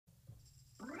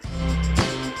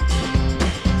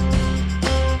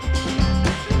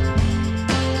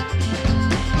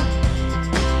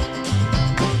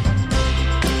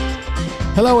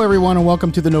Hello, everyone, and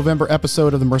welcome to the November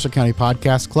episode of the Mercer County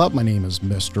Podcast Club. My name is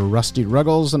Mr. Rusty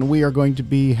Ruggles, and we are going to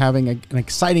be having an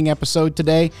exciting episode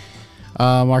today.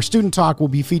 Our student talk will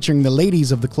be featuring the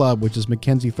ladies of the club, which is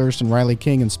Mackenzie Thurston, Riley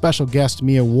King, and special guest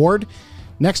Mia Ward.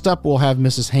 Next up, we'll have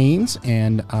Mrs. Haynes,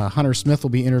 and Hunter Smith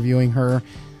will be interviewing her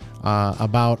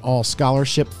about all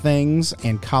scholarship things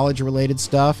and college-related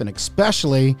stuff, and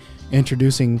especially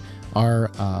introducing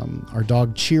our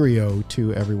dog Cheerio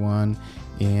to everyone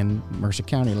in Mercer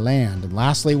County land. And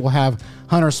lastly, we'll have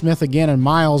Hunter Smith again and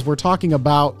Miles. We're talking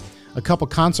about a couple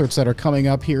concerts that are coming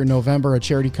up here in November, a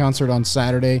charity concert on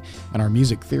Saturday and our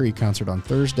music theory concert on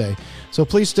Thursday. So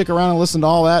please stick around and listen to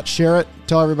all that, share it,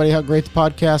 tell everybody how great the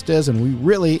podcast is, and we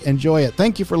really enjoy it.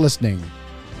 Thank you for listening.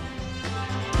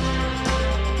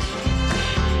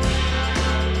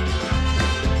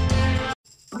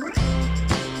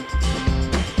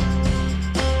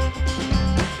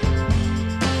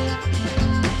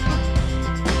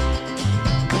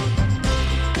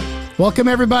 Welcome,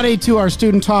 everybody, to our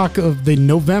student talk of the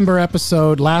November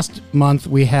episode. Last month,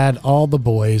 we had all the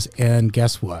boys, and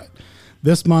guess what?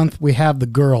 This month, we have the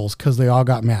girls because they all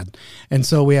got mad. And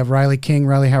so we have Riley King.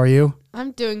 Riley, how are you?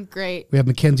 I'm doing great. We have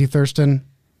Mackenzie Thurston.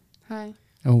 Hi.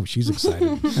 Oh, she's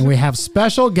excited. And we have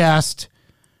special guest,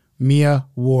 Mia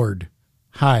Ward.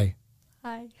 Hi.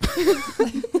 Hi.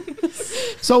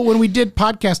 So when we did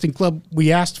Podcasting Club,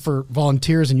 we asked for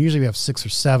volunteers, and usually we have 6 or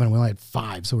 7. We only had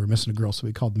 5, so we were missing a girl, so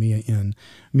we called Mia in.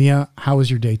 Mia, how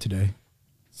was your day today?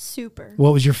 Super.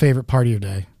 What was your favorite part of your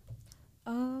day?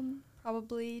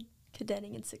 Probably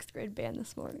cadetting in 6th grade band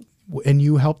this morning. And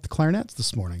you helped the clarinets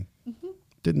this morning. Mm-hmm.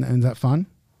 Isn't that fun?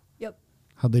 Yep.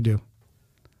 How'd they do?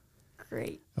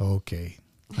 Great. Okay.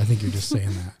 I think you're just saying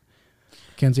that.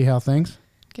 Kenzie, how things?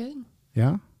 Good.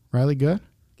 Yeah? Riley, good?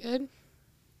 Good.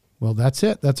 Well, that's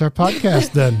it. That's our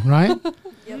podcast then, right?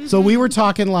 Yep. So we were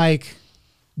talking like,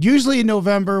 usually in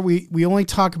November, we only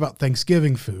talk about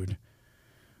Thanksgiving food,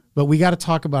 but we got to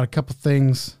talk about a couple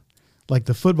things like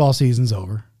the football season's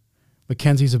over.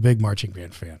 Mackenzie's a big marching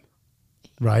band fan,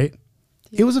 right?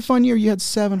 Yep. It was a fun year. You had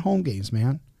 7 home games,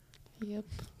 man. Yep.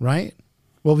 Right?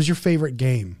 What was your favorite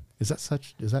game? Is that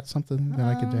something that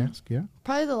I could ask? Yeah.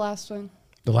 Probably the last one.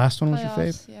 The last one was your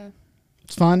Playoffs, favorite? Yeah.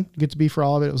 It's fun. Get to be for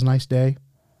all of it. It was a nice day.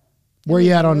 Where are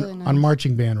you at really on nice.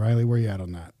 marching band, Riley? Where are you at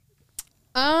on that?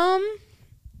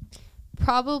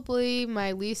 Probably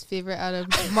my least favorite out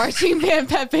of marching band,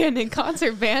 pep band, and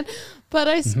concert band, but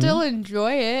I still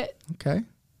enjoy it. Okay.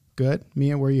 Good.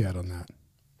 Mia, where are you at on that?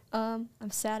 I'm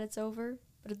sad it's over,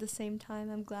 but at the same time,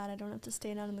 I'm glad I don't have to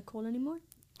stand out in the cold anymore.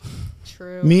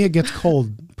 True. Mia gets cold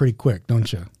pretty quick,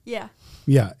 don't you? Yeah.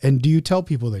 Yeah. And do you tell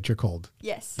people that you're cold?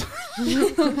 Yes.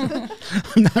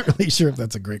 I'm not really sure if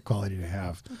that's a great quality to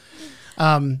have.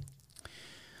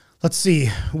 Let's see.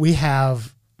 We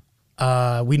have,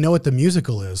 we know what the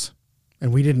musical is,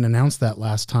 and we didn't announce that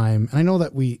last time. And I know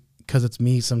that because it's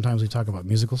me, sometimes we talk about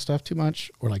musical stuff too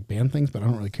much or like band things, but I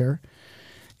don't really care.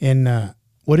 And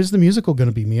what is the musical going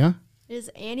to be, Mia? It is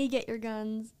Annie, Get Your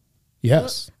Guns.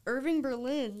 Yes. Irving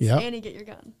Berlin's Yep. Annie, Get Your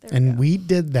Gun. There And go. we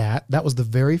did that. That was the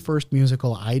very first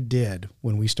musical I did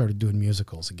when we started doing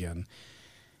musicals again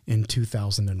in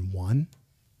 2001,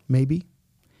 maybe.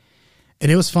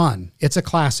 And it was fun. It's a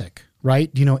classic,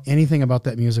 right? Do you know anything about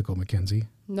that musical, Mackenzie?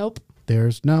 Nope.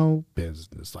 There's no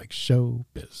business like show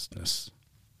business,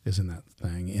 isn't that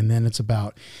thing? And then it's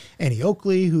about Annie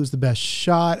Oakley, who's the best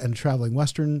shot, and a traveling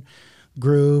Western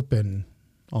group and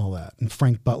all that. And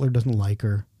Frank Butler doesn't like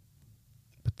her.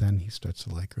 But then he starts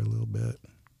to like her a little bit.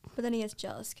 But then he gets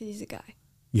jealous because he's a guy.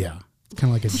 Yeah,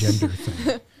 kind of like a gender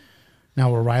thing. Now,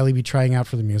 will Riley be trying out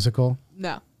for the musical?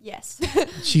 No. Yes.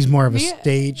 She's more of a Mia-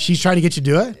 stage. She's trying to get you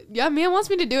to do it? Yeah, Mia wants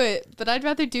me to do it, but I'd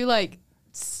rather do like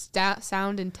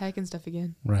sound and tech and stuff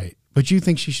again. Right. But you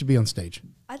think she should be on stage?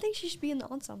 I think she should be in the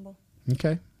ensemble.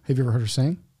 Okay. Have you ever heard her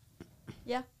sing?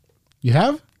 Yeah. You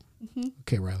have? Mm-hmm.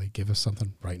 Okay, Riley, give us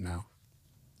something right now.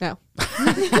 No.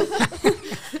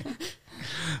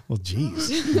 Well,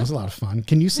 geez, that was a lot of fun.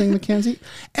 Can you sing, Mackenzie?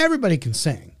 Everybody can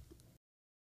sing.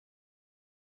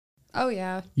 Oh,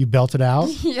 yeah. You belt it out?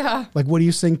 Yeah. Like, what do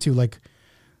you sing to? Like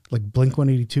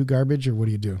Blink-182 garbage, or what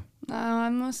do you do? I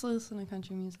mostly listen to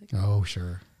country music. Oh,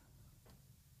 sure.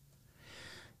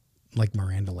 Like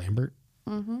Miranda Lambert?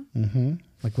 Mm-hmm. Mm-hmm.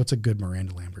 Like, what's a good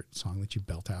Miranda Lambert song that you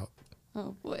belt out?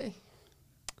 Oh, boy.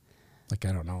 Like,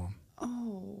 I don't know.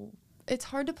 Oh. It's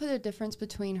hard to put a difference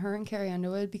between her and Carrie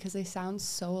Underwood because they sound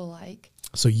so alike.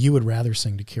 So you would rather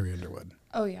sing to Carrie Underwood?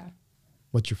 Oh, yeah.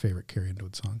 What's your favorite Carrie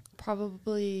Underwood song?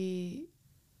 Probably...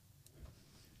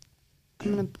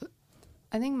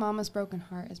 I think Mama's Broken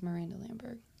Heart is Miranda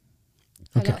Lambert.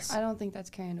 Okay. I don't think that's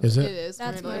Carrie Underwood. Is It it? is.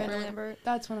 That's Miranda Miranda Lambert. Lambert.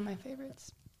 That's one of my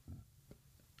favorites.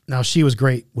 Now, she was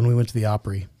great when we went to the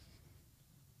Opry.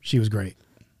 She was great.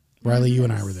 Riley, you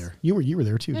and I were there. You were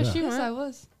there too. Yeah, duh. she Yes, went. I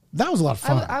was. That was a lot of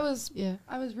fun. Yeah.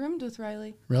 I was roomed with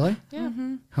Riley. Really? Yeah.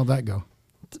 How'd that go?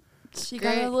 She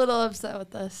Great. got a little upset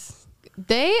with us.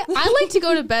 I like to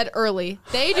go to bed early.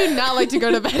 They do not like to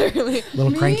go to bed early. A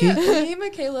little cranky? Me,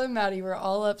 Michaela, and Maddie were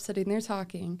all up sitting there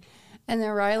talking. And then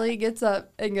Riley gets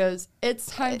up and goes, "It's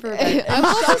time for bed." I'm And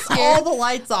also shuts scared. all the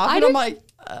lights off. I and I'm didn't- like,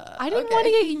 I didn't want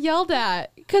to get yelled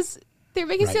at because they're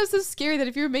making Right. it sound so scary that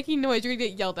if you're making noise, you're gonna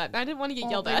get yelled at. And I didn't want to get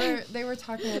yelled at. They were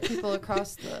talking to people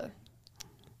across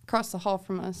the hall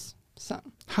from us. So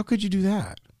How could you do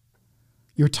that?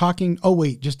 You're talking. Oh,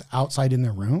 wait, just outside in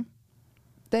their room?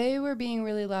 they were being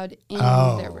really loud in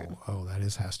their room. Oh, that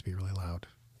has to be really loud.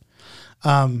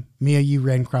 Mia, you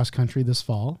ran cross country this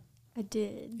fall I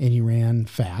did. and you ran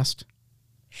fast.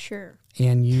 Sure.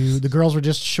 And the girls were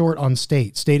just short on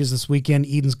state. State is this weekend.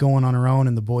 Eden's going on her own,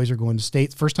 and the boys are going to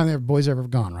state. First time the boys have ever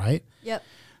gone, right? Yep.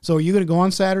 So are you going to go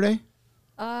on Saturday?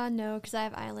 No, because I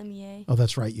have ILMEA. Oh,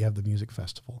 that's right. You have the music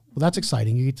festival. Well, that's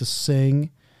exciting. You get to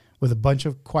sing with a bunch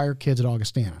of choir kids at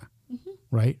Augustana,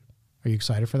 right? Are you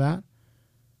excited for that?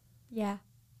 Yeah.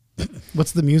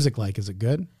 What's the music like? Is it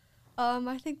good?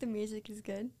 I think the music is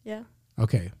good. Yeah.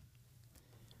 Okay.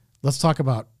 Let's talk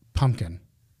about pumpkin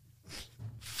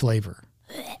flavor.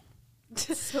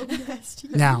 So nasty.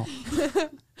 Now,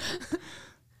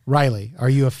 Riley, are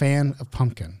you a fan of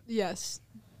pumpkin? Yes.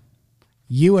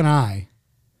 You and I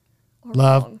Or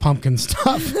love wrong. pumpkin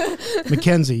stuff.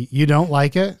 Mackenzie, you don't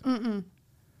like it? Mm-mm.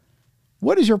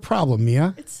 What is your problem,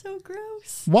 Mia? It's so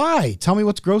gross. Why? Tell me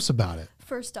what's gross about it.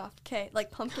 First off, okay, like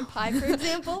pumpkin pie, for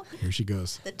example, Here she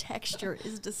goes. the texture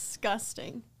is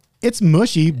disgusting. It's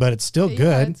mushy, but it's still Yeah,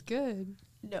 good. it's good.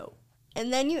 No.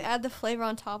 And then you add the flavor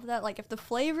on top of that. Like if the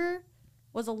flavor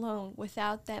was alone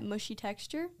without that mushy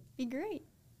texture, be great.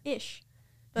 Ish.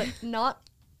 But not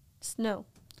snow.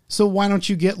 So why don't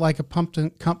you get like a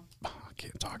pumpkin? I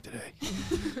can't talk today.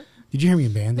 Did you hear me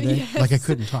in band today? Yes. Like I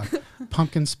couldn't talk.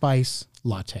 Pumpkin spice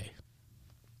latte.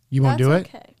 You won't That's do it?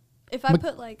 okay. If I But-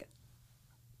 put like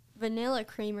vanilla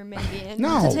creamer maybe in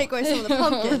No. to take away some of the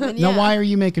pumpkin, then Now yeah. why are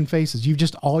you making faces? You've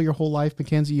just all your whole life,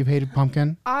 Mackenzie, you've hated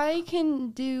pumpkin? I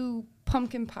can do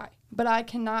pumpkin pie, but I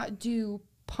cannot do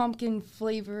pumpkin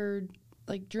flavored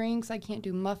like drinks. I can't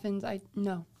do muffins.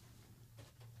 No.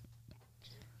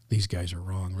 These guys are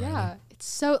wrong, right? Yeah. It's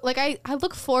so like I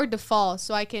look forward to fall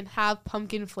so I can have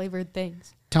pumpkin flavored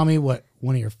things. Tell me what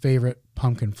one of your favorite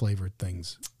pumpkin flavored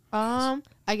things.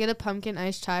 I get a pumpkin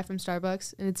iced chai from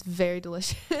Starbucks and it's very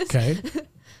delicious. Okay.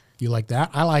 You like that?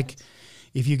 I like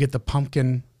if you get the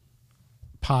pumpkin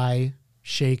pie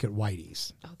shake at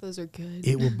Whitey's. Oh, those are good.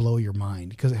 It will blow your mind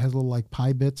because it has little like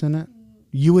pie bits in it.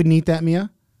 You wouldn't eat that, Mia?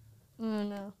 I don't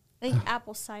know. I think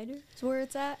apple cider is where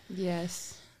it's at.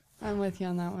 Yes. I'm with you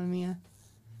on that one, Mia.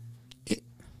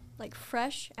 Like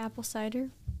fresh apple cider.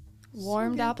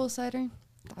 Warmed good. apple cider?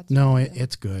 That's No, really good.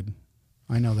 it's good.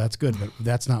 I know that's good, but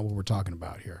that's not what we're talking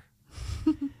about here.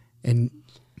 And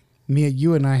Mia,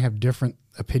 you and I have different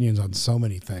opinions on so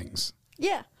many things.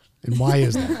 Yeah. And why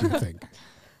is that, do you think?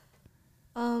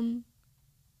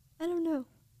 I don't know.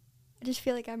 I just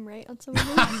feel like I'm right on some of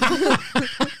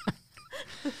them.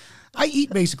 I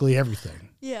eat basically everything,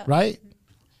 Yeah. right?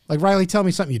 Like, Riley, tell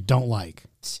me something you don't like.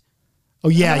 Oh,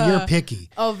 yeah, you're picky.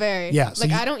 Oh, very. Yeah, so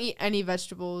Like you- I don't eat any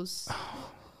vegetables.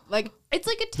 Like it's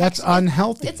like a texture. That's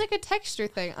unhealthy. It's like a texture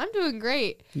thing. I'm doing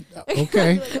great.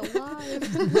 Okay. Like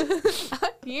alive. I'm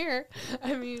here.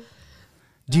 I mean,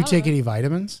 Do you I take don't any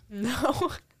vitamins? no.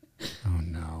 Oh,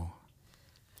 no.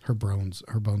 Her bones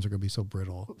are going to be so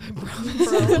brittle.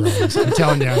 Bones. I'm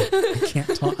telling you, I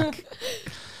can't talk.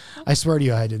 I swear to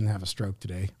you, I didn't have a stroke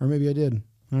today. Or maybe I did.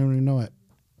 I don't even know it.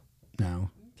 No.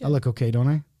 I look okay, don't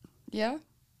I? Yeah.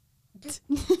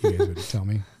 You guys would tell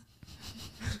me.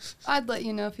 I'd let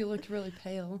you know if you looked really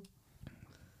pale.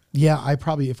 Yeah, I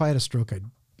probably, if I had a stroke, I'd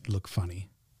look funny,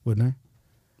 wouldn't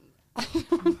I? I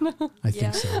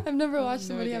Yeah. think so. I've never watched no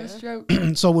somebody have a idea. stroke.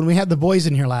 So when we had the boys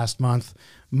in here last month,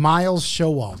 Miles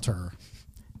Showalter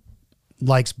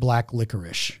likes black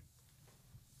licorice.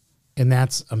 And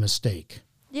that's a mistake.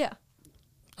 Yeah.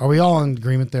 Are we all in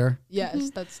agreement there? Yes,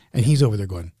 that's And he's over there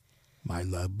going, I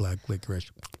love black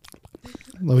licorice.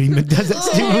 Well, he does that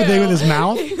stupid thing with his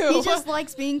mouth. He just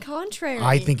likes being contrary.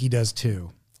 I think he does too.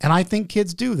 And I think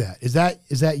kids do that. Is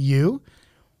that you?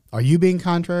 Are you being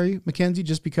contrary, Mackenzie,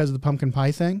 just because of the pumpkin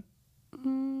pie thing? I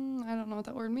don't know what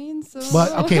that word means. So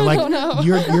But okay, I like don't know.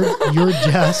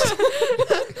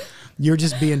 you're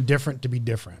just being different to be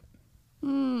different.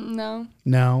 No.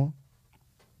 No.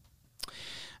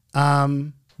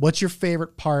 What's your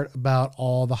favorite part about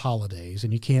all the holidays?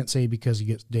 And you can't say because you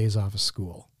get days off of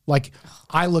school. Like,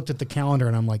 I looked at the calendar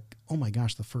and I'm like, oh my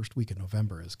gosh, the first week of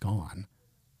November is gone.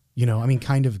 You know, I mean,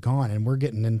 kind of gone. And we're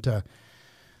getting into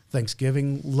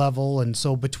Thanksgiving level. And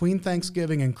so between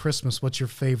Thanksgiving and Christmas, what's your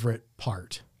favorite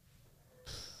part?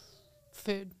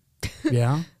 Food.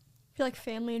 Yeah? I feel like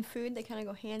family and food, they kind of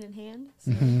go hand in hand.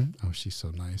 So. Oh, she's so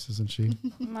nice, isn't she?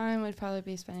 Mine would probably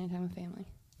be spending time with family.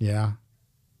 Yeah.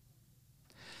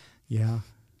 Yeah.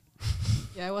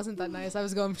 Yeah, I wasn't that nice. I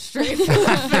was going straight for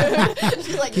the food.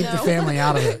 She's like, Keep the family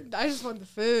out of it. I just want the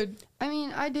food. I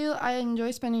mean, I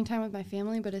enjoy spending time with my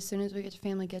family, but as soon as we get to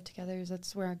family get-togethers,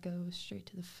 that's where I go straight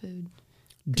to the food.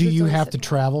 Do it's you always have to sitting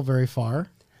travel very far?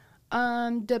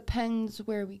 Depends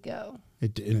where we go.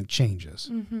 And it changes.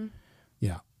 Mm-hmm.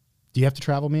 Yeah. Do you have to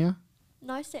travel, Mia?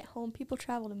 No, I stay at home. People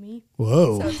travel to me.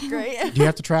 Whoa. So it's great. Do you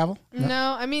have to travel?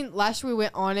 No, I mean, last year we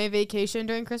went on a vacation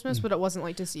during Christmas, but it wasn't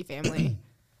like to see family.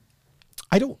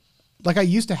 I don't, like, I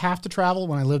used to have to travel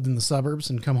when I lived in the suburbs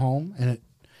and come home, and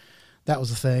that was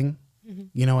the thing,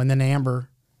 you know. And then Amber,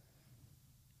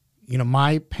 you know,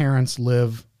 my parents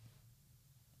live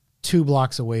 2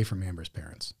 blocks away from Amber's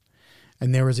parents,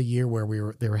 and there was a year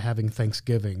where they were having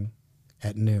Thanksgiving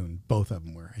at noon, both of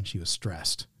them were, and she was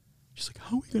stressed. She's like,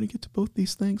 how are we going to get to both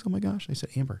these things? Oh my gosh. I said,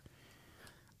 Amber,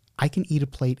 I can eat a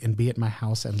plate and be at my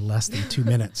house in less than 2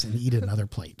 minutes and eat another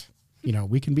plate. You know,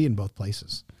 we can be in both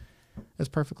places. That's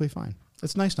perfectly fine.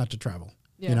 It's nice not to travel,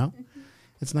 you know?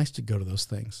 It's nice to go to those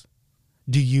things.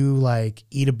 Do you, like,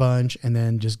 eat a bunch and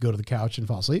then just go to the couch and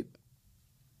fall asleep?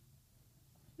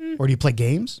 Or do you play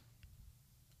games?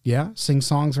 Yeah? Sing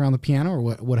songs around the piano, or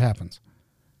what happens?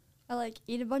 I like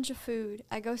eat a bunch of food.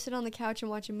 I go sit on the couch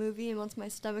and watch a movie, and once my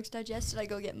stomach's digested, I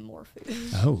go get more food.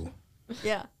 Oh.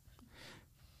 Yeah.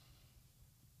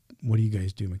 What do you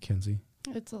guys do, Mackenzie?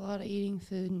 It's a lot of eating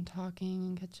food and talking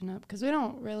and catching up because we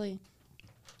don't really,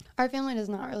 our family does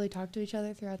not really talk to each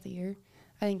other throughout the year.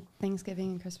 I think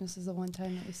Thanksgiving and Christmas is the one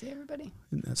time that we see everybody.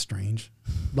 Isn't that strange?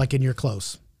 Like, and you're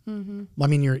close. Mm-hmm. I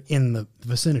mean, you're in the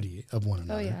vicinity of one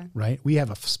another, yeah. right? We have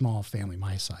a small family,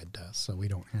 my side does, so we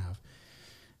don't have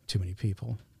too many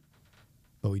people.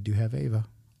 But we do have Ava.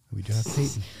 We do have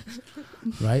Peyton,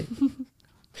 right?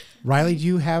 Riley,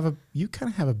 you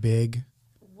kind of have a big...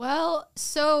 Well,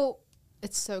 so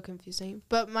it's so confusing.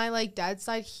 But my like dad's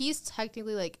side, he's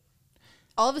technically like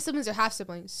all of his siblings are half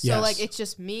siblings. So Yes. like it's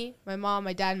just me, my mom,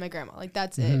 my dad, and my grandma. Like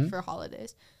that's it for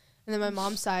holidays. And then my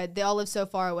mom's side, they all live so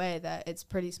far away that it's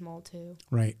pretty small too.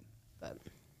 Right. But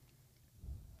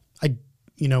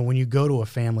You know, when you go to a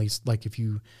family, like if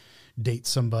you date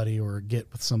somebody or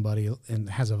get with somebody and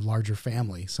has a larger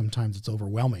family, sometimes it's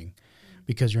overwhelming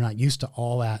because you're not used to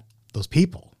all those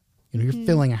people. You know, you're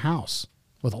filling a house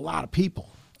with a lot of people,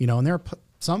 you know, and there are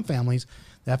some families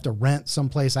that have to rent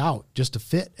someplace out just to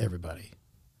fit everybody,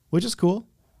 which is cool.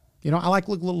 You know, I like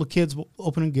little kids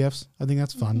opening gifts. I think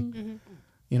that's fun.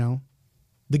 You know,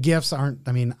 the gifts aren't,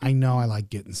 I mean, I know I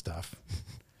like getting stuff,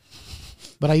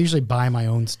 but I usually buy my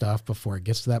own stuff before it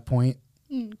gets to that point.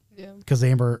 yeah. Because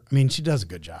Amber, I mean, she does a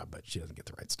good job, but she doesn't get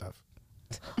the right stuff.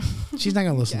 She's not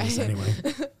going to listen to this anyway.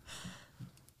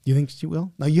 You think she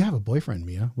will? No, you have a boyfriend,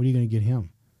 Mia. What are you going to get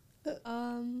him?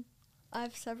 I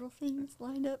have several things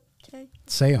lined up. Okay.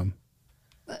 Say them.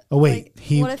 Oh, wait.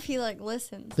 Like, what if he like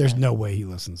listens? There's no way he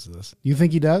listens to this. You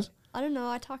think he does? I don't know.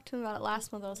 I talked to him about it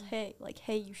last month. I was, hey,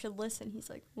 you should listen. He's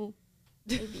like, well,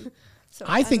 maybe. So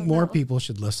I think don't more know. people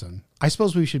should listen. I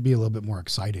suppose we should be a little bit more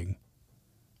exciting.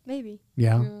 Maybe.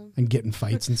 Yeah. And get in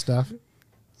fights and stuff.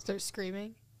 Start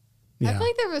screaming. Yeah. I feel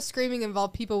like there was screaming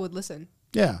involved, people would listen.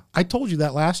 Yeah. I told you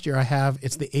that last year.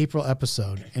 It's the April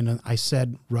episode. And I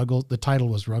said Ruggles, the title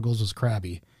was Ruggles was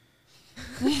Crabby.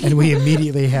 And we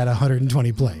immediately had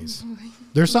 120 plays.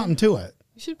 There's something to it.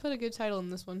 You should put a good title in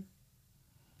this one.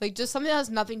 Like just something that has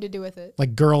nothing to do with it.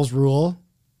 Like Girls Rule.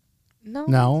 No.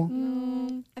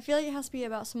 No. I feel like it has to be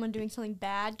about someone doing something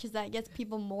bad because that gets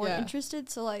people more Yeah. interested.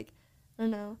 So like, I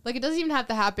don't know. Like it doesn't even have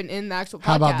to happen in the actual podcast.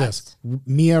 How about this?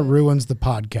 Mia ruins the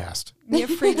podcast. Mia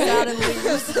freaks out and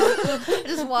leaves. I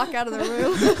just walk out of the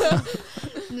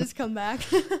room and just come back.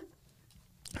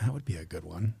 That would be a good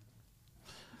one.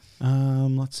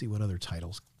 Let's see, what other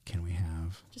titles can we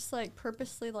have? Just like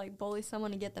purposely like bully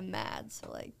someone and get them mad.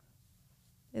 So like,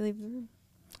 they leave the room.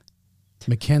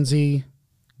 Mackenzie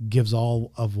gives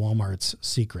all of Walmart's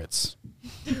secrets.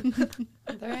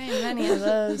 There ain't many of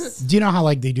those. Do you know how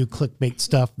like they do clickbait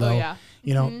stuff though? Oh, yeah.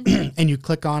 You know, and you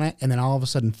click on it and then all of a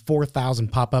sudden 4,000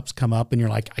 pop-ups come up and you're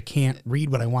like, I can't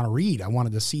read what I want to read. I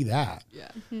wanted to see that.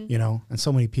 Yeah. You know, and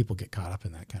so many people get caught up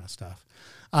in that kind of stuff.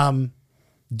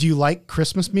 Do you like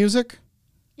Christmas music?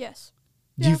 Yes.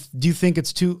 Do you think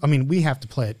it's too? I mean, we have to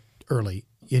play it early,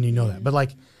 and you know that. But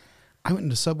like, I went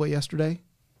into Subway yesterday,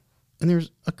 and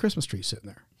there's a Christmas tree sitting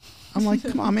there. I'm like,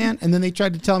 come on, man! And then they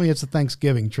tried to tell me it's a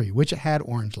Thanksgiving tree, which it had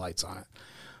orange lights on it.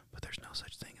 But there's no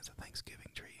such thing as a Thanksgiving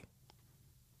tree,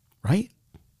 right?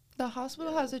 The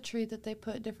hospital has a tree that they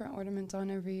put different ornaments on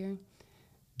every year.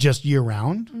 Just year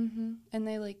round. Mm-hmm. And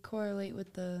they like correlate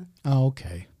with the Oh,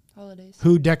 okay. holidays.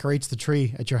 Who decorates the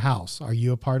tree at your house? Are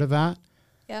you a part of that?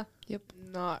 Yeah. Yep.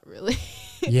 Not really.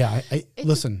 Yeah. It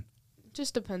Listen.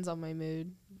 just depends on my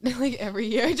mood. Like every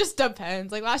year, it just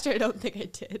depends. Like last year, I don't think I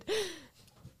did.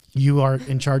 You are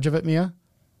in charge of it, Mia?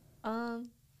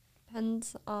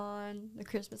 Depends on the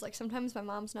Christmas. Like sometimes my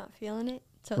mom's not feeling it,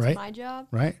 so Right. it's my job.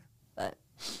 Right? But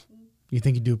You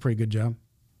think you do a pretty good job?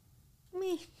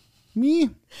 me, Me? I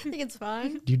think it's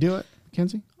fine. Do you do it,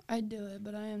 Mackenzie? I do it,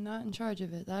 but I am not in charge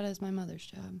of it. That is my mother's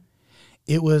job.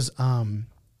 It was, I don't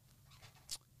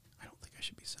think I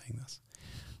should be saying this.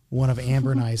 One of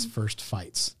Amber and I's first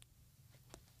fights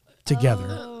together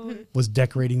Oh. was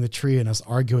decorating the tree and us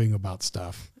arguing about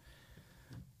stuff.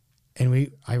 And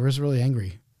I was really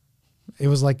angry. It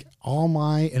was like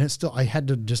and it's still, I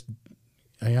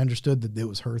understood that it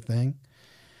was her thing.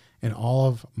 And all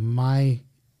of my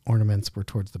ornaments were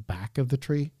towards the back of the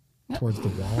tree, towards the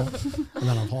wall. And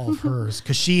then all of hers,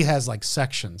 because she has like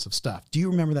sections of stuff. Do you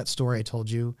remember that story I told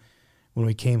you when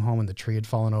we came home and the tree had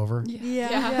fallen over?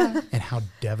 Yeah. And how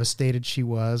devastated she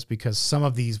was because some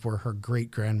of these were her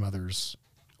great-grandmother's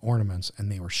ornaments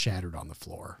and they were shattered on the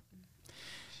floor.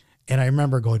 And I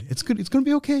remember going, it's going to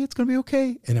be okay. It's going to be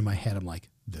okay. And in my head, I'm like,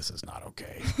 this is not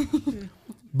okay.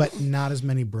 But not as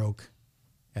many broke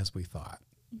as we thought.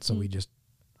 So we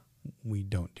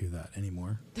don't do that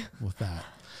anymore with that.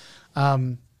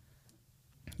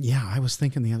 Yeah, I was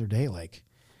thinking the other day, like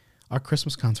our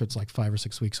Christmas concert's like 5 or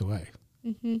 6 weeks away.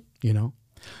 Mm-hmm. You know,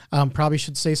 probably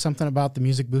should say something about the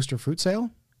Music Booster fruit sale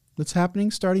that's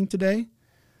happening starting today.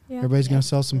 Yeah. Everybody's going to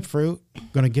sell some fruit.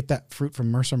 Going to get that fruit from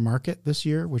Mercer Market this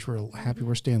year, which we're happy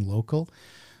we're staying local.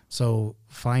 So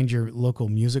find your local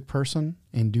music person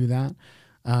and do that.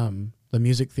 The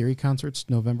Music Theory concert's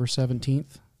November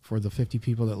 17th for the 50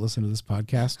 people that listen to this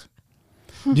podcast.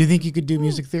 Do you think you could do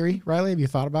Music Theory, Riley? Have you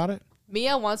thought about it?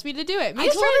 Mia wants me to do it. I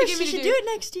Mia's told trying her to get she me should to do it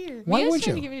next year. Why Mia's would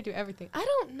trying you? to get me to do everything. I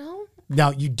don't know.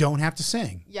 Now, you don't have to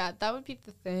sing. Yeah, that would be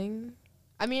the thing.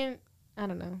 I mean, I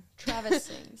don't know. Travis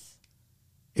sings.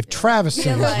 If Travis Yeah,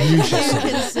 sings, like, you should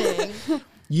you sing. can sing.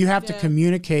 You have to Yeah.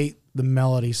 communicate the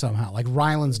melody somehow. Like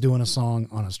Ryland's doing a song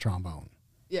on his trombone.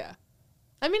 Yeah.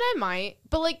 I mean, I might,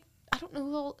 but like, I don't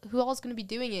know who all is going to be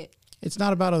doing it. It's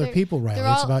not about other They're- people, Riley. they're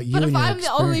It's all- about you but and if your I'm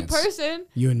the only experience. person,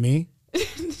 You and me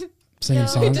singing No.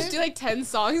 songs. just do like 10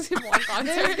 songs in one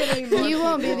concert. You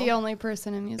won't be the only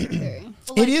person in music theory.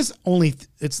 It is only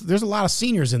there's a lot of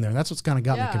seniors in there. That's what's kind of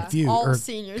got me Yeah, confused all or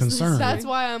seniors. concerned. That's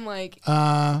why I'm like,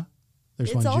 There's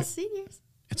It's one. all seniors.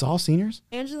 It's all seniors.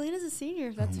 Angelina's a senior.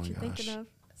 If that's Oh what my you're gosh. thinking of.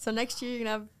 So next year you're gonna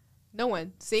have. no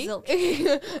one. See?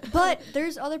 Zilch. But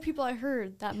there's other people I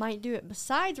heard that might do it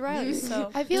besides Riley. So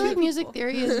I feel like music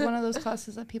theory is one of those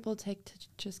classes that people take to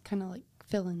just kind of like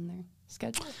fill in their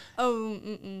schedule.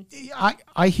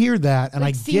 I hear that and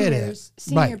Like I get it.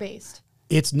 Senior Right. based.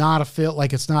 It's not a feel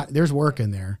like it's not. There's work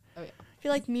in there. I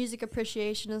feel like music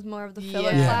appreciation is more of the filler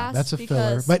Yeah, class. that's a filler.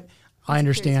 because But I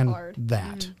music theory's understand hard.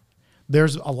 that.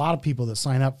 There's a lot of people that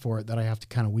sign up for it that I have to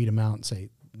kind of weed them out and say,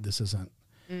 this isn't,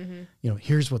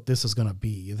 here's what this is going to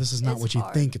be. This is not It's what you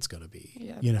hard. think it's going to be,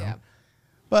 Yeah. Yeah.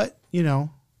 But,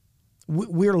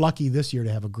 we're lucky this year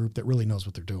to have a group that really knows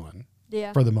what they're doing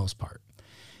Yeah. for the most part.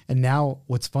 And now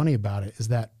what's funny about it is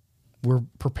that we're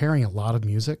preparing a lot of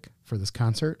music for this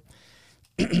concert.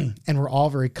 And we're all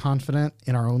very confident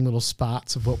in our own little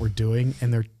spots of what we're doing.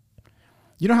 And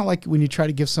you know how like when you try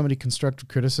to give somebody constructive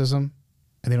criticism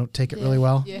and they don't take it really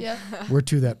well? Yeah. We're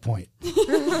to that point.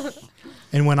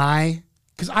 And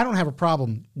because I don't have a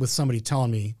problem with somebody telling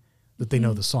me that they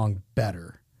know the song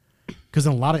better. Because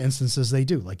in a lot of instances they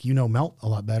do. Like, Melt a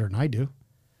lot better than I do.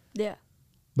 Yeah.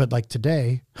 But like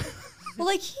today, Well,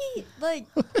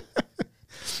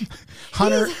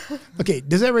 Hunter, okay,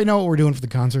 does everybody know what we're doing for the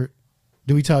concert?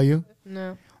 Do we tell you?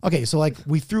 No. Okay, so like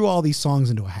we threw all these songs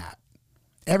into a hat.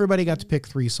 Everybody got to pick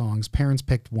 3 songs. Parents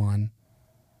picked one.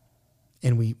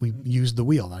 And we used the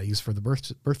wheel that I used for the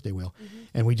birthday wheel.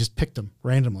 And we just picked them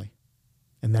randomly.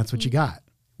 And that's what you got,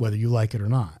 whether you like it or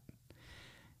not.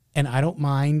 And I don't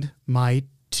mind my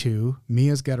 2.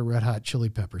 Mia's got a Red Hot Chili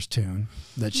Peppers tune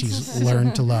that she's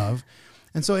learned to love.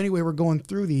 And so anyway, we're going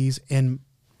through these, and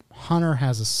Hunter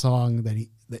has a song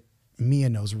that Mia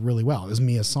knows really well. It was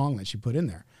Mia's song that she put in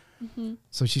there.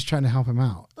 So she's trying to help him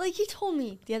out. Like he told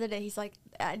me the other day, he's like,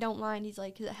 I don't mind. He's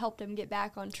like, 'cause it helped him get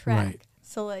back on track. Right.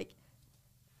 So like,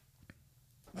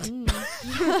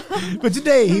 But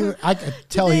today, I could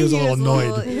tell he was a little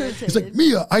annoyed. He's like,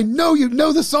 Mia, I know you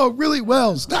know the song really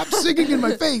well. Stop singing in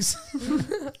my face.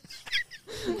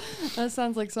 That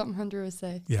sounds like something Hunter would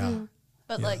say. Yeah.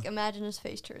 But Yeah. like, imagine his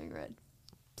face turning red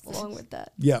along with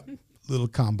that. Yep. Little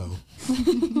combo.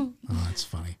 Oh, that's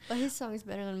funny. But his song is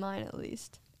better than mine, at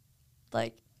least.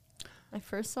 Like, my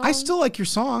first song. I still like your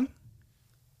song.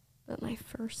 But my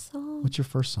first song. What's your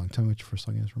first song? Tell me what your first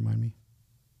song is. Remind me.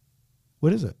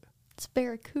 What is it? It's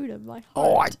Barracuda by Heart.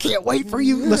 Oh, I can't wait for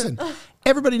you. Listen,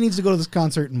 everybody needs to go to this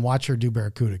concert and watch her do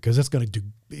Barracuda because it's going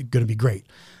to be great.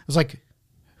 It's like,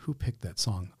 who picked that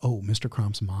song? Oh, Mr.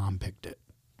 Crump's mom picked it.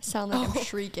 I sound like I'm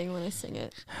shrieking when I sing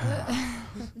it.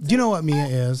 Do you know what Mia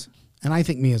is? And I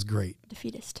think Mia's great,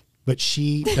 Defeatist. but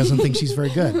she doesn't think she's very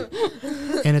good.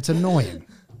 And it's annoying,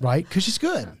 right? Because she's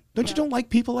good. Don't you don't like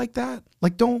people like that?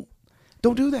 Like, don't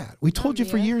do that. We told you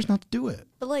for Mia. years not to do it.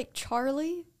 But like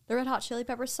Charlie, the Red Hot Chili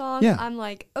Peppers song, Yeah. I'm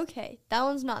like, okay, that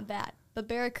one's not bad. But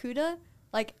Barracuda,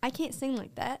 like, I can't sing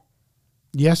like that.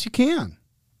 Yes, you can.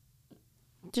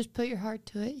 Just put your heart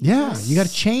to it. Yeah, you got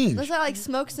to change. Unless I like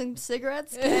smoke some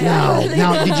cigarettes. Now,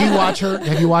 did you watch her?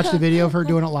 Have you watched the video of her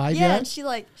doing it live Yeah, yet? and she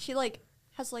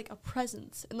has like a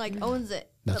presence and like owns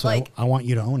it. That's but why like I want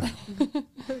you to own it.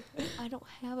 I don't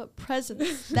have a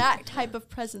presence. That type of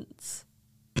presence.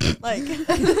 Like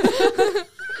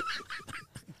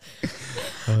Oh, I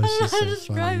it's don't know just how to so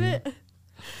describe funny. it.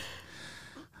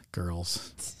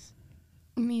 Girls.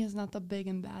 Mia's not the big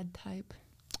and bad type.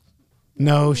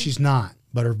 No, she's not,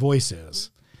 but her voice is.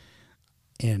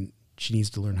 And she needs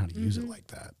to learn how to use it like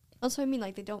that. That's what I mean,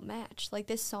 like they don't match. Like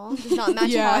this song does not match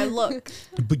Yeah. how I look.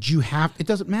 But it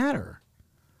doesn't matter.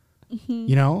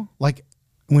 You know, like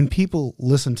when people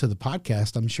listen to the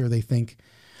podcast, I'm sure they think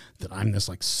that I'm this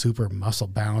like super muscle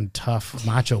bound, tough,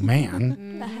 macho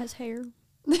man That has hair.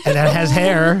 and that has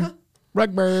hair.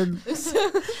 Rugbird.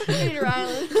 Peter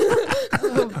Island.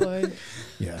 Oh boy.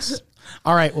 Yes.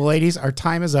 All right. Well, ladies, our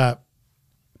time is up.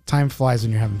 Time flies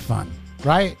when you're having fun,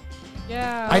 right?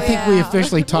 Yeah. I think we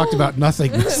officially talked about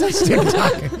nothing since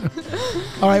talking.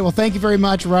 All right. Well, thank you very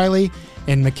much, Riley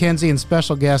and Mackenzie and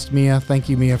special guest Mia. Thank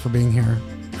you, Mia, for being here.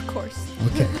 Of course.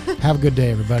 Okay. Have a good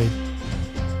day, everybody.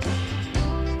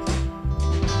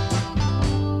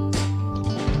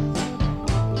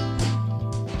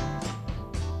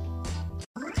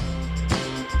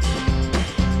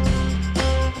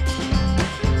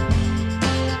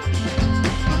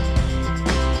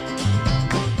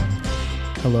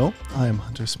 Hello, I am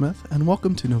Hunter Smith, and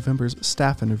welcome to November's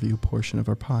staff interview portion of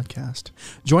our podcast.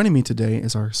 Joining me today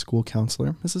is our school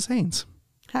counselor, Mrs. Haynes.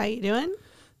 How you doing?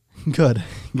 Good.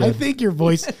 I think your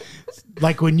voice,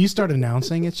 like when you start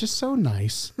announcing, it's just so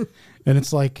nice. And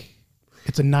it's like,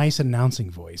 it's a nice announcing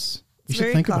voice. You It's should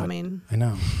very think calming. about it. I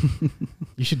know.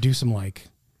 You should do some like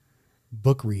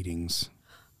book readings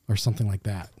or something like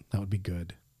that. That would be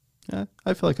good. Yeah,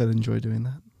 I feel like I'd enjoy doing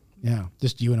that. Yeah.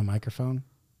 Just you and a microphone.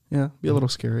 Yeah, be a little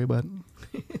scary, but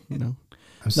you know.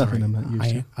 I'm sorry. Nothing I'm not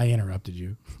used to. I interrupted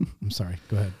you. I'm sorry.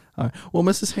 Go ahead. All right. Well,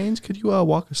 Mrs. Haynes, could you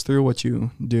walk us through what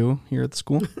you do here at the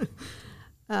school?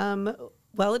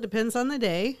 Well, it depends on the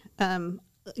day.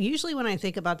 Usually when I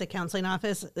think about the counseling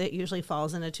office, it usually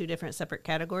falls into two different separate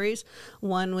categories.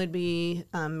 One would be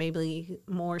maybe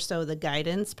more so the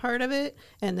guidance part of it,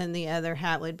 and then the other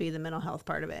hat would be the mental health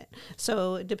part of it.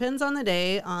 So it depends on the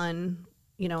day on,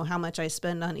 you know, how much I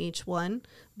spend on each one.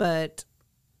 But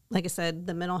like I said,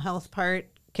 the mental health part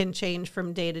can change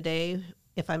from day to day.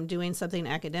 If I'm doing something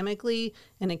academically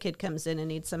and a kid comes in and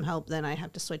needs some help, then I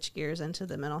have to switch gears into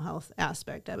the mental health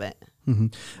aspect of it. Mm-hmm.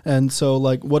 And so,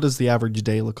 like, what does the average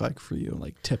day look like for you,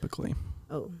 like, typically?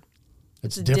 Oh,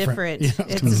 It's it's different. different.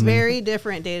 Yeah. It's very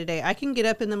different day to day. I can get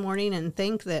up in the morning and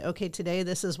think that, okay, today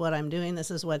this is what I'm doing.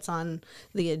 This is what's on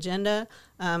the agenda.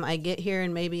 I get here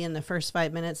and maybe in the first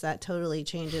 5 minutes that totally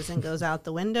changes and goes out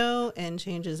the window and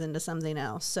changes into something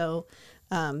else. So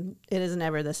it is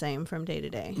never the same from day to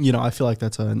day. You know, I feel like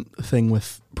that's a thing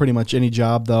with pretty much any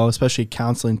job, though, especially a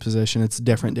counseling position. It's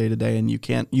different day to day, and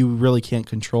you really can't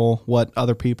control what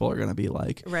other people are going to be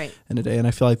like Right. in a day. And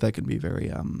I feel like that can be very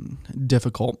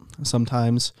difficult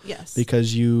sometimes. Yes.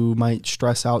 Because you might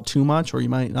stress out too much, or you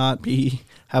might not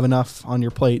have enough on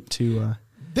your plate to.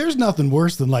 There's nothing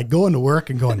worse than like going to work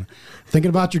and thinking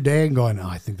about your day and going, oh,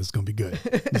 I think this is going to be good.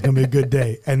 It's going to be a good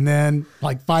day. And then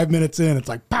like 5 minutes in, it's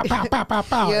like, pow, pow, pow, pow,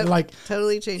 pow. Yep, And like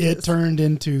totally changes. it turned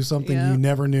into something you Yep.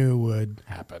 never knew would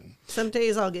happen. Some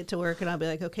days I'll get to work and I'll be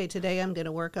like, okay, today I'm going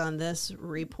to work on this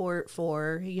report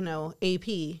for, AP.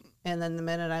 And then the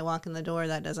minute I walk in the door,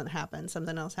 that doesn't happen.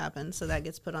 Something else happens. So that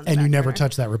gets put on the And back you never burner.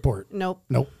 touch that report. Nope.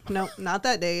 Nope. Nope. Not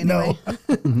that day anyway.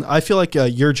 No. I feel like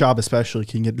your job especially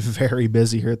can get very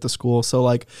busy here at the school. So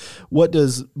like, what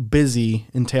does busy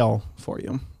entail for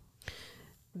you?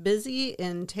 Busy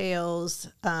entails,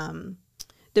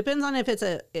 depends on if it's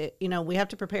we have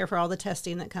to prepare for all the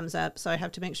testing that comes up. So I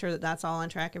have to make sure that that's all on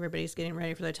track. Everybody's getting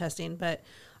ready for their testing. But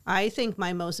I think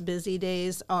my most busy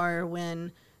days are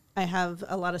when I have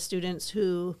a lot of students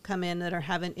who come in that are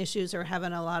having issues or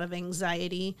having a lot of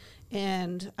anxiety.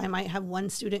 And I might have one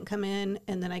student come in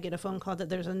and then I get a phone call that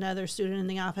there's another student in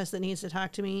the office that needs to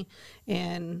talk to me.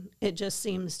 And it just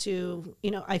seems to,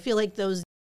 I feel like those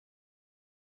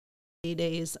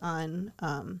days on,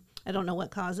 I don't know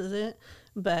what causes it,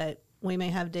 but we may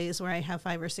have days where I have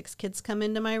 5 or 6 kids come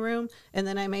into my room, and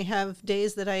then I may have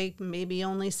days that I maybe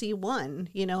only see one,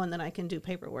 and then I can do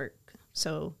paperwork.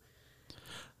 So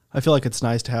I feel like it's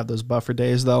nice to have those buffer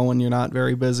days though, when you're not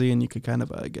very busy and you could kind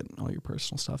of get all your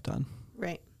personal stuff done.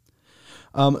 right.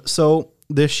 So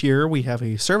this year we have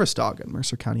a service dog at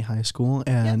Mercer County High School,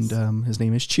 and Yes. his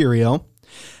name is Cheerio.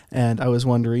 And I was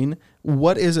wondering,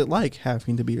 what is it like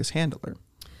having to be his handler?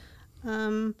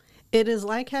 It is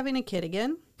like having a kid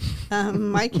again.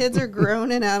 My kids are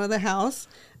grown and out of the house,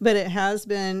 but it has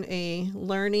been a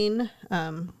learning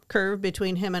curve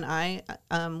between him and I.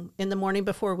 In the morning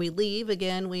before we leave,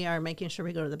 again, we are making sure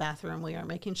we go to the bathroom. We are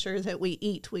making sure that we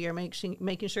eat. We are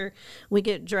making sure we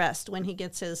get dressed. When he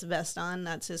gets his vest on,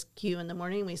 that's his cue in the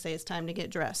morning. We say it's time to get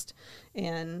dressed.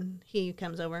 And he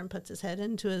comes over and puts his head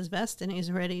into his vest and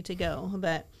he's ready to go.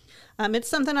 But it's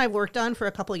something I've worked on for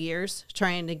a couple of years,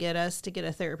 trying to get us to get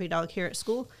a therapy dog here at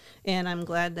school. And I'm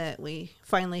glad that we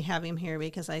finally have him here,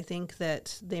 because I think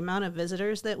that the amount of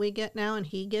visitors that we get now and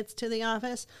he gets to the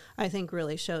office, I think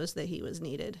really shows that he was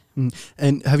needed.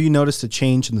 And have you noticed a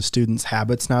change in the students'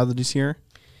 habits now that he's here?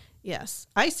 Yes.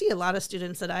 I see a lot of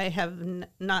students that I have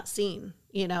not seen,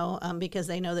 because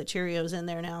they know that Cheerio's in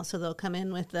there now. So they'll come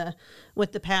in with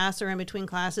the pass or in between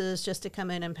classes just to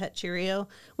come in and pet Cheerio,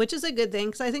 which is a good thing,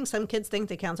 because I think some kids think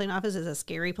the counseling office is a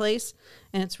scary place,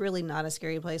 and it's really not a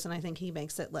scary place. And I think he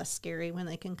makes it less scary when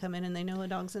they can come in and they know a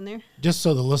dog's in there. Just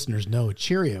so the listeners know,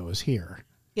 Cheerio is here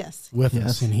Yes. with us,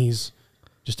 Yes. and he's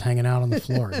just hanging out on the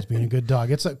floor. He's being a good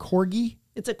dog. It's a corgi.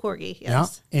 It's a corgi.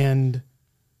 Yes. Yeah. And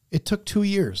it took 2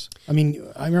 years. I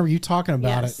mean, I remember you talking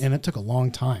about Yes. it, and it took a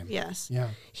long time. Yes.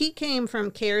 Yeah. He came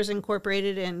from Cares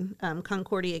Incorporated in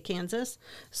Concordia, Kansas.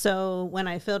 So when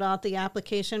I filled out the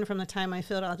application, from the time I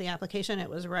filled out the application, it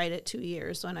was right at 2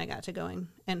 years when I got to going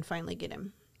and finally get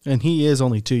him. And he is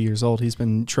only 2 years old. He's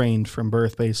been trained from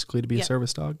birth basically to be a Yep.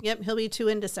 service dog. Yep, he'll be 2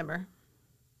 in December.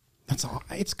 That's all.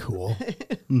 It's cool.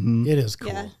 It is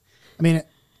cool. Yeah. I mean,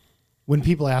 when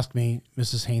people ask me,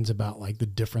 Mrs. Haynes, about like the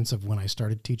difference of when I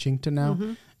started teaching to now,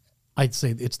 I'd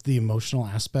say it's the emotional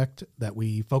aspect that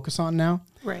we focus on now.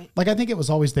 Right. Like, I think it was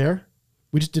always there.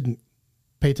 We just didn't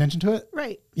pay attention to it.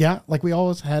 Right. Yeah. Like, we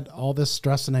always had all this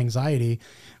stress and anxiety.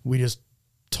 We just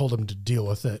told them to deal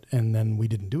with it, and then we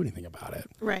didn't do anything about it.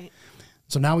 Right.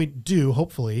 So now we do,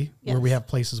 hopefully, where we Yes. have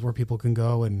places where people can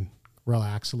go and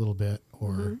relax a little bit,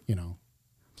 or,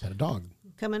 pet a dog.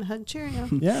 Come and hug Cheerio.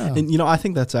 Yeah. And, I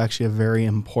think that's actually a very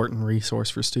important resource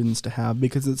for students to have,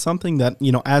 because it's something that,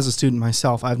 as a student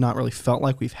myself, I've not really felt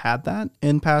like we've had that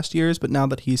in past years. But now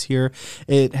that he's here,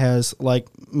 it has,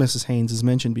 like Mrs. Haynes has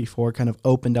mentioned before, kind of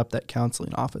opened up that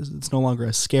counseling office. It's no longer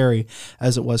as scary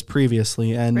as it was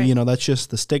previously. And, Right. That's just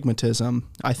the stigmatism,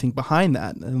 I think, behind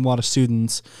that. And a lot of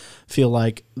students feel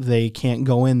like they can't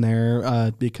go in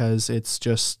there because it's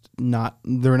just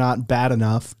they're not bad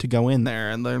enough to go in there,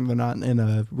 and they're not in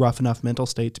a rough enough mental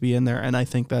state to be in there. And I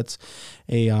think that's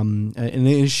an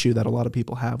issue that a lot of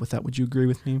people have with that. Would you agree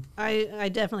with me? I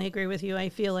definitely agree with you. I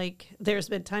feel like there's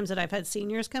been times that I've had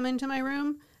seniors come into my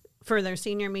room for their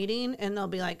senior meeting, and they'll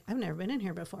be like, I've never been in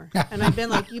here before. And I've been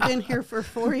like, you've been here for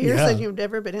 4 years Yeah. and you've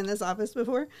never been in this office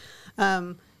before.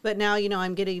 But now,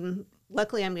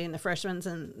 luckily I'm getting the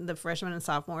freshmen and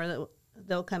sophomore that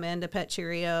they'll come in to pet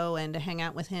Cheerio and to hang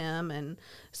out with him. And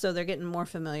so they're getting more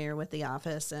familiar with the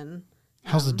office. And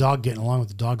How's the dog getting along with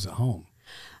the dogs at home?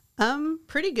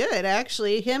 pretty good,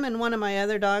 actually. Him and one of my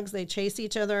other dogs, they chase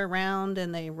each other around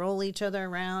and they roll each other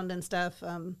around and stuff.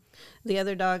 The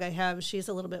other dog I have, she's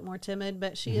a little bit more timid,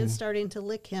 but she is starting to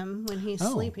lick him when he's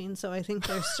Oh. sleeping. So I think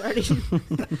they're starting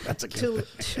That's a good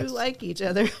to like each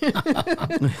other.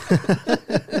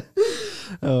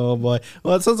 Oh boy.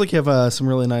 Well, it sounds like you have some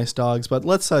really nice dogs, but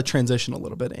let's transition a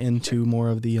little bit into more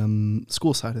of the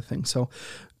school side of things. So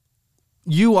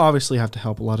you obviously have to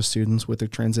help a lot of students with their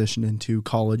transition into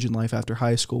college and life after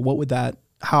high school. What would that,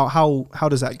 how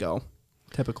does that go?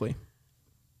 typically?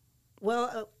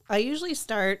 Well, I usually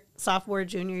start sophomore,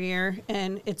 junior year,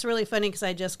 and it's really funny because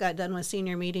I just got done with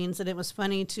senior meetings, and it was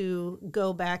funny to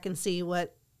go back and see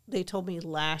what they told me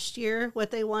last year,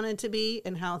 what they wanted to be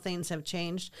and how things have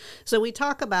changed. So we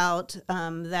talk about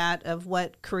that of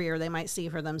what career they might see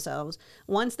for themselves.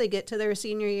 Once they get to their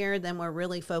senior year, then we're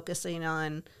really focusing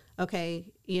on,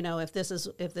 okay, you know, if this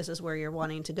is where you're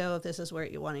wanting to go, if this is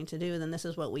what you're wanting to do, then this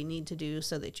is what we need to do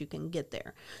so that you can get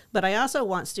there. But I also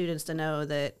want students to know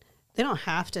that they don't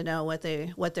have to know what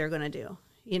they're going to do.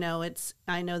 You know,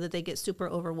 I know that they get super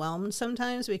overwhelmed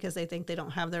sometimes because they think they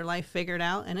don't have their life figured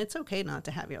out, and it's okay not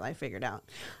to have your life figured out.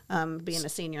 Being a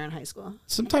senior in high school.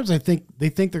 Sometimes I think they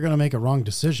think they're going to make a wrong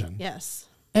decision. Yes.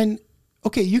 And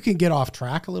okay, you can get off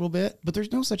track a little bit, but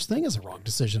there's no such thing as a wrong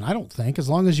decision, I don't think, as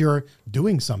long as you're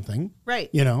doing something. Right.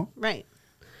 You know? Right.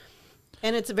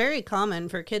 And it's very common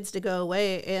for kids to go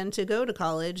away and to go to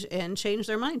college and change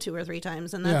their mind 2 or 3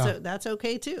 times, and that's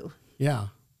okay too. Yeah.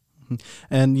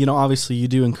 And, you know, obviously you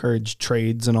do encourage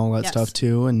trades and all that Yes. stuff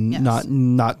too. And Yes.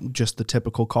 not just the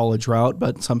typical college route,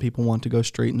 but some people want to go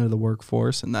straight into the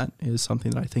workforce. And that is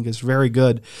something that I think is very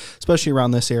good, especially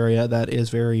around this area that is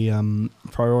very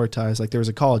prioritized. Like there was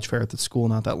a college fair at the school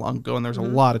not that long ago, and there's a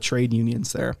lot of trade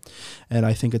unions there. And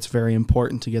I think it's very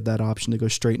important to get that option to go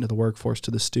straight into the workforce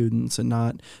to the students,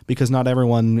 and because not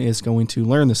everyone is going to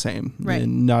learn the same. Right.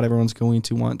 And not everyone's going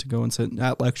to want to go and sit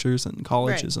at lectures and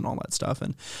colleges and all that stuff.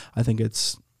 And I think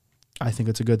it's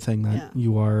a good thing that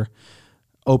you are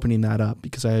opening that up,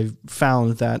 because I've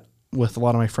found that with a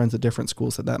lot of my friends at different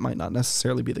schools that might not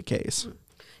necessarily be the case.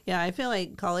 Yeah, I feel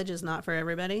like college is not for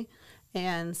everybody.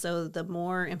 And so the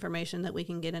more information that we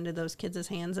can get into those kids'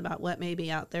 hands about what may be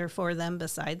out there for them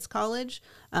besides college,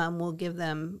 will give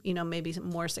them, you know, maybe some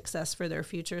more success for their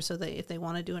future, so that if they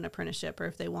want to do an apprenticeship, or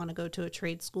if they want to go to a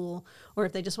trade school, or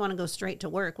if they just want to go straight to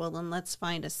work, well, then let's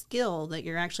find a skill that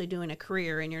you're actually doing a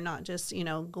career, and you're not just, you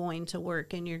know, going to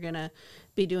work and you're going to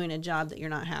be doing a job that you're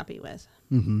not happy with.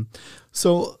 Mm-hmm.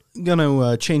 So, going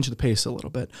to change the pace a little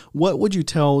bit. What would you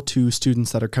tell to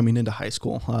students that are coming into high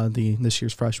school, this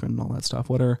year's freshmen and all that stuff?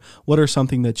 What are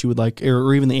something that you would like,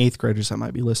 or even the 8th graders that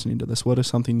might be listening to this? What is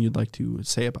something you'd like to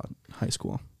say about high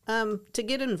school? To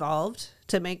get involved,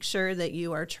 to make sure that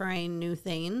you are trying new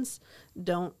things.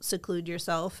 Don't seclude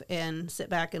yourself and sit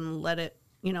back and let it,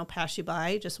 you know, pass you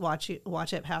by. Just watch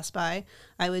it pass by.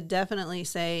 I would definitely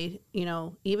say, you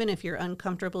know, even if you're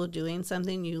uncomfortable doing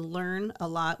something, you learn a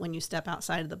lot when you step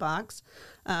outside of the box.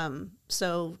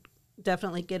 So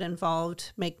definitely get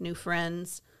involved, make new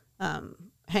friends,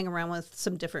 hang around with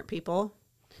some different people,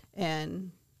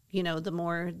 and you know, the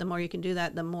more you can do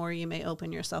that, the more you may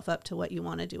open yourself up to what you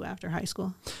want to do after high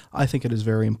school. I think it is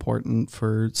very important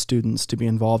for students to be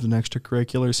involved in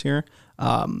extracurriculars here.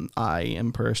 I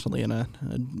am personally in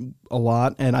a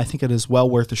lot, and I think it is well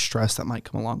worth the stress that might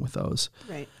come along with those.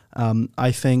 Right.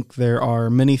 I think there are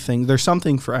many things. There's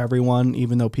something for everyone,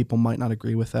 even though people might not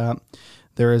agree with that.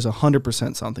 There is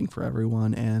 100% something for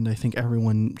everyone, and I think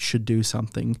everyone should do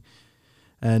something.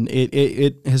 And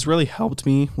it has really helped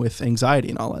me with anxiety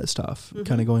and all that stuff.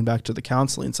 Kind of going back to the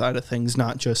counseling side of things,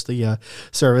 not just the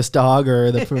service dog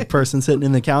or the person sitting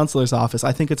in the counselor's office.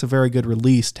 I think it's a very good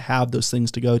release to have those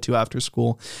things to go to after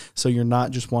school. So you're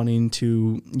not just wanting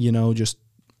to, you know, just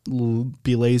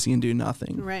be lazy and do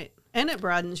nothing. Right. And it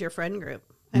broadens your friend group.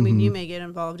 I mean, you may get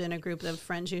involved in a group of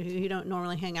friends who you don't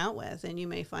normally hang out with, and you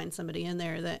may find somebody in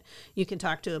there that you can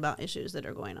talk to about issues that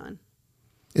are going on.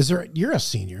 You're a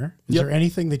senior. Is there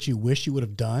anything that you wish you would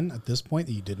have done at this point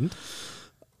that you didn't?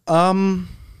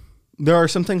 There are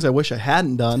some things I wish I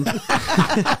hadn't done.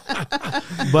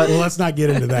 But let's not get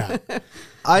into that.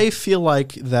 I feel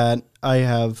like that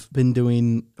I've been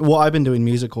doing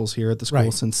musicals here at the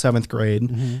school since 7th grade.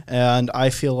 And I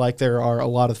feel like there are a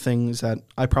lot of things that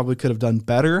I probably could have done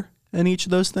better in each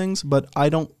of those things, but I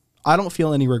don't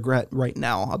feel any regret right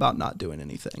now about not doing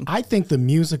anything. I think the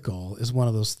musical is one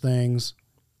of those things,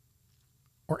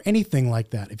 or anything like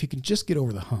that, if you can just get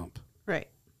over the hump. Right.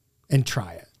 And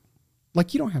try it.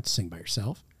 Like, you don't have to sing by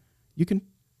yourself. You can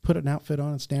put an outfit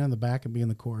on and stand in the back and be in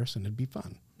the chorus, and it'd be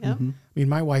fun. Yeah. I mean,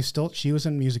 my wife she was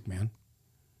in Music Man.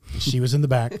 She was in the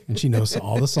back, and she knows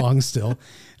all the songs still,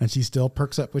 and she still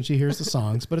perks up when she hears the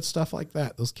songs. But it's stuff like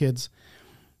that. Those kids,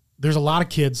 there's a lot of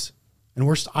kids, and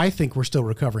I think we're still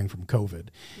recovering from COVID.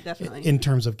 Definitely. In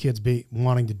terms of kids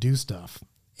wanting to do stuff.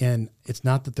 And it's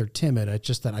not that they're timid. It's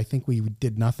just that I think we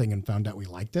did nothing and found out we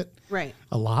liked it. Right.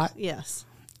 A lot. Yes.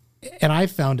 And I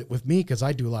found it with me because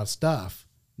I do a lot of stuff.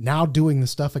 Now doing the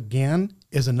stuff again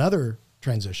is another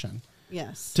transition.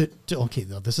 Yes. Okay,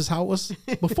 though, this is how it was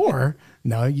before.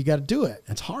 Now you got to do it.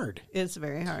 It's hard. It's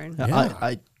very hard.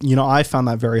 Yeah. I found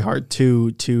that very hard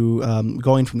too,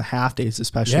 going from the half days,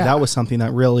 especially. Yeah. That was something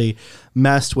that really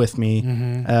messed with me.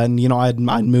 And, I'd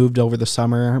moved over the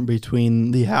summer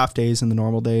between the half days and the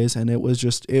normal days. And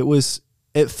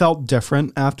it felt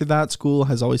different after that. School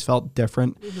has always felt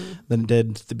different than it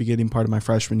did at the beginning part of my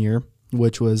freshman year,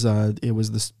 which was it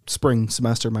was the spring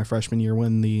semester of my freshman year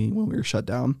when we were shut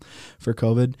down for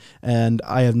COVID. And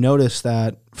I have noticed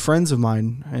that friends of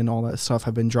mine and all that stuff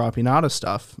have been dropping out of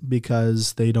stuff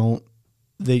because they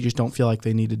just don't feel like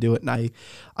they need to do it. And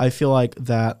I feel like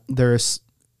that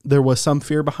there was some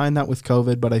fear behind that with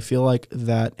COVID, but I feel like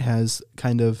that has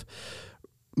kind of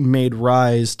made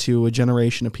rise to a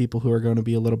generation of people who are going to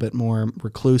be a little bit more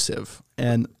reclusive.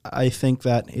 And I think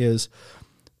that is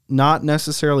not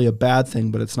necessarily a bad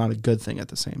thing, but it's not a good thing at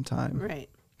the same time. Right.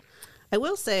 I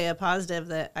will say a positive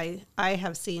that I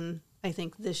have seen, I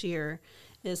think this year,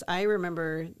 is I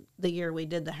remember the year we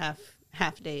did the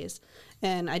half days,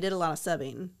 and I did a lot of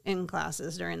subbing in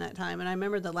classes during that time. And I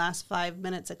remember the last 5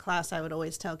 minutes of class, I would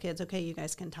always tell kids, okay, you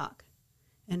guys can talk.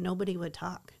 And nobody would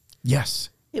talk. Yes.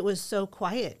 It was so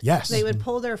quiet. Yes. They would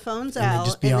pull their phones And they'd out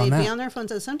just be and on they'd that. be on their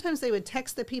phones. And sometimes they would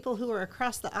text the people who were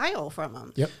across the aisle from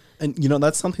them. Yep. And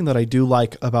that's something that I do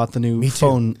like about the new Me too.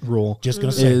 phone rule. Just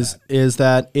gonna say is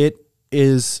that it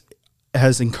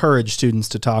has encouraged students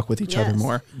to talk with each other Yes.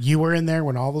 more. You were in there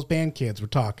when all those band kids were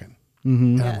talking.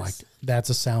 And Yes. I'm like, that's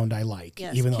a sound I like.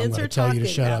 Yes, Even though I'm kids going are to tell you to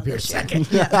talking shut now up here a for sure. second.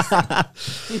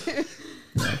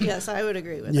 Yes. Yes, I would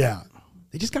agree with that. Yeah.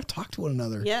 They just got to talk to one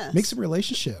another. Yes. Make some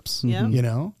relationships. Yeah. You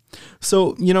know?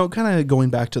 So, kind of going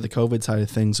back to the COVID side of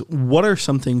things, what are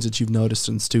some things that you've noticed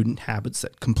in student habits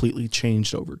that completely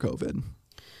changed over COVID?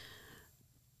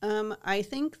 I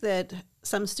think that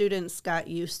some students got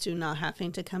used to not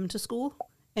having to come to school,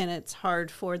 and it's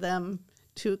hard for them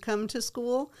to come to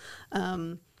school.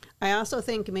 I also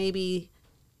think maybe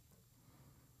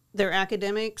their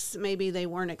academics, maybe they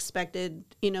weren't expected,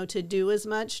 to do as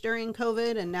much during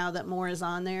COVID. And now that more is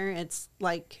on there, it's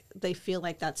like they feel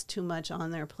like that's too much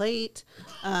on their plate.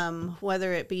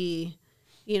 Whether it be,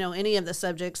 any of the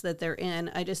subjects that they're in,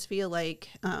 I just feel like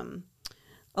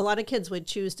a lot of kids would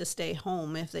choose to stay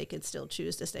home if they could still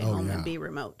choose to stay home yeah. and be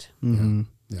remote. Yeah.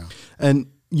 And,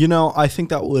 I think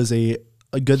that was a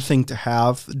good thing to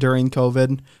have during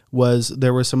COVID was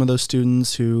there were some of those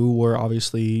students who were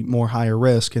obviously more higher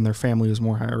risk and their family was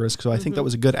more higher risk. So I think that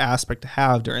was a good aspect to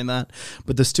have during that.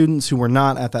 But the students who were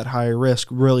not at that higher risk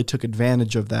really took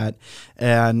advantage of that.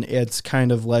 And it's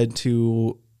kind of led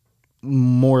to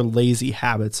more lazy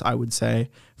habits, I would say,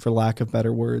 for lack of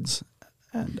better words.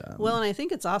 And Well, and I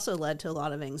think it's also led to a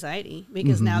lot of anxiety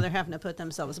because now they're having to put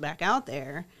themselves back out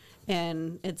there,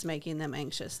 and it's making them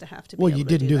anxious to have to be Well, able you to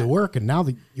didn't do that. the work, and now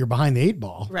you're behind the 8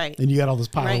 ball. Right. And you got all this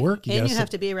pile Right. of work. And gotta you have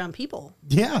to be around people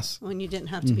Yes. when you didn't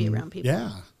have to be around people.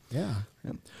 Yeah. Yeah.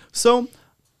 so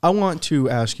I want to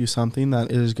ask you something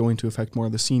that is going to affect more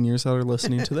of the seniors that are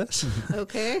listening to this.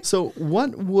 Okay. So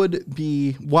what would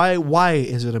be, why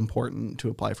is it important to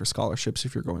apply for scholarships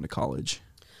if you're going to college?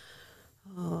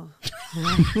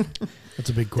 That's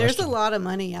a big question. There's a lot of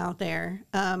money out there.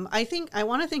 I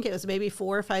want to think it was maybe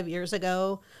 4 or 5 years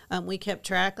ago. We kept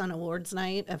track on awards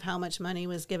night of how much money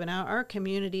was given out. Our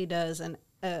community does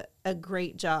a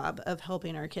great job of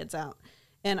helping our kids out.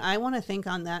 And I want to think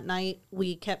on that night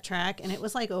we kept track, and it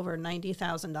was like over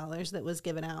 $90,000 that was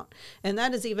given out. And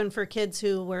that is even for kids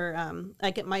who were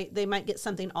they might get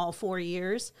something all 4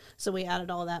 years. So we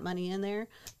added all that money in there,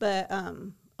 but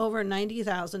over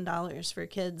 $90,000 for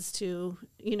kids to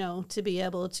be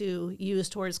able to use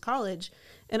towards college.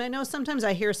 And I know sometimes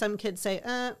I hear some kids say,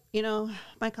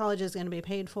 my college is going to be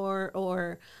paid for,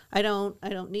 or I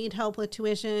don't need help with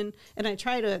tuition. And I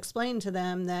try to explain to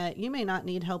them that you may not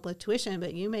need help with tuition,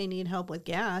 but you may need help with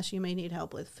gas. You may need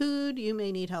help with food. You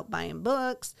may need help buying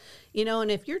books, and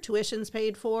if your tuition's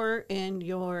paid for and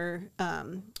your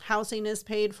housing is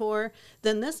paid for,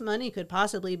 then this money could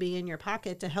possibly be in your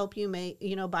pocket to help you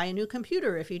buy a new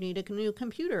computer if you need a new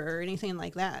computer or anything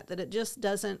like that, that it just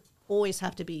doesn't always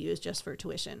have to be used just for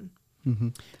tuition.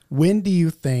 When do you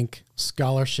think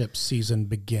scholarship season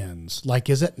begins? Like,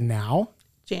 is it now?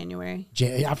 January.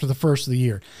 After the first of the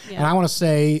year. Yeah. And I want to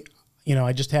say,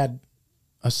 I just had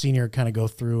a senior kind of go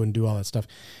through and do all that stuff.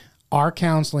 Our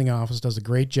counseling office does a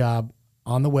great job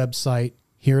on the website.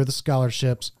 Here are the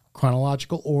scholarships,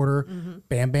 chronological order,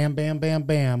 bam, bam, bam, bam,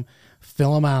 bam.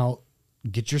 Fill them out,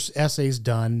 get your essays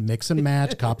done, mix and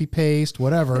match, copy, paste,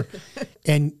 whatever.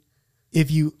 And if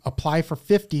you apply for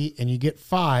 50 and you get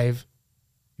 5,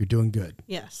 you're doing good.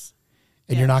 Yes.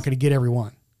 And you're not going to get every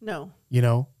one. No. you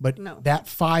know, but No. that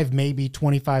 5 may be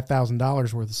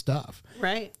 $25,000 worth of stuff.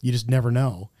 Right. You just never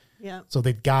know. Yeah. So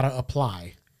they've got to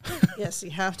apply. Yes,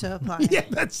 you have to apply. Yeah,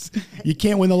 you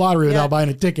can't win the lottery Yeah. without buying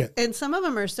a ticket. And some of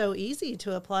them are so easy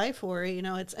to apply for, and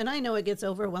I know it gets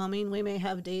overwhelming. We may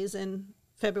have days in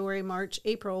February, March,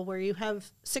 April where you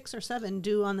have 6 or 7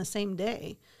 due on the same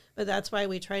day. But that's why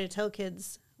we try to tell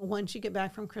kids, once you get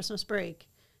back from Christmas break,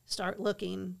 start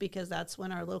looking, because that's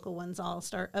when our local ones all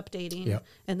start updating. Yep.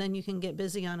 And then you can get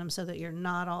busy on them so that you're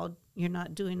not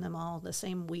doing them all the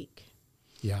same week.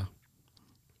 Yeah.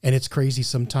 And it's crazy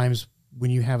sometimes when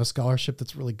you have a scholarship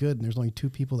that's really good and there's only 2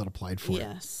 people that applied for it.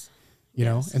 Yes. You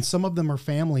know, Yes. and some of them are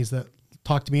families that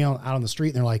talk to me out on the street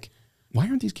and they're like, why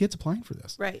aren't these kids applying for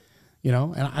this? Right. You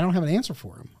know, and I don't have an answer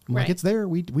for them. I'm like, Right. it's there.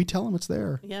 We tell them it's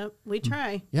there. Yep. We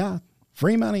try. Yeah.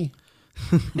 Free money.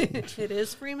 It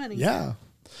is free money. Yeah.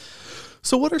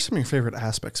 So what are some of your favorite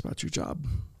aspects about your job?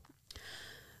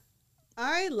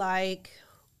 I like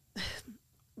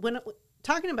when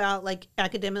talking about like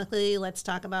academically, let's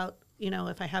talk about,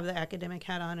 if I have the academic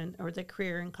hat on or the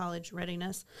career and college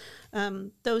readiness,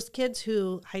 those kids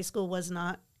who high school was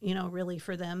not, really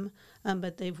for them,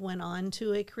 but they've went on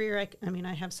to a career.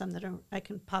 I have some that I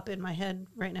can pop in my head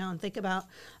right now and think about,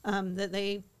 that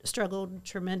they struggled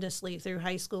tremendously through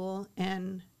high school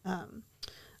and,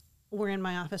 were in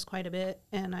my office quite a bit,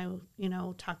 and I,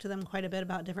 talk to them quite a bit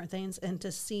about different things, and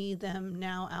to see them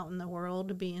now out in the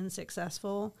world being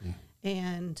successful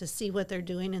and to see what they're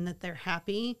doing and that they're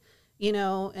happy,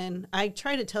 and I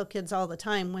try to tell kids all the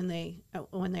time when they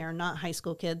are not high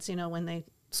school kids, when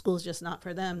school's just not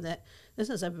for them, that this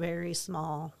is a very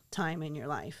small time in your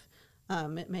life.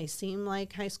 It may seem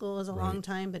like high school is a long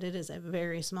time, but it is a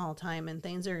very small time, and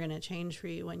things are going to change for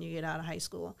you when you get out of high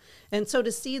school. And so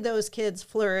to see those kids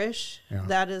flourish,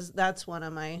 that's one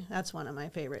of my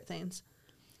favorite things.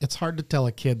 It's hard to tell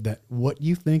a kid that what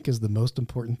you think is the most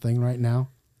important thing right now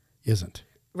isn't.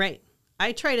 Right.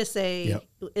 I try to say, Yep.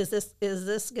 is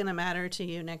this going to matter to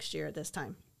you next year at this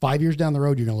time? 5 years down the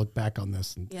road, you're going to look back on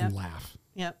this and Yep. laugh,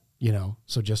 Yep.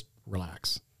 so just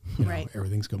relax. Right.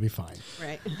 Everything's going to be fine.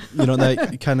 Right.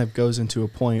 That kind of goes into a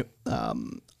point.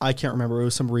 I can't remember. It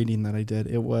was some reading that I did.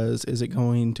 It was, is it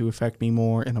going to affect me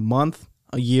more in a month,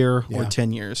 a year, Yeah. or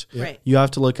 10 years? Right. You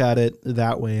have to look at it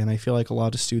that way. And I feel like a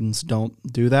lot of students don't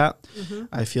do that. Mm-hmm.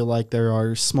 I feel like there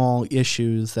are small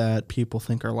issues that people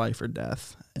think are life or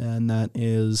death. And that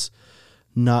is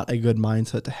not a good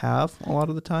mindset to have a lot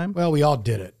of the time. Well, we all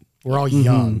did it. We're all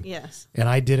young, Yes. and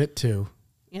I did it too.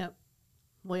 Yep.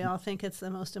 We all think it's the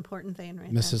most important thing,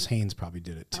 right? Mrs. Haynes probably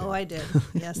did it too. Oh, I did.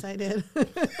 Yes, I did.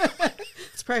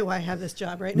 It's probably why I have this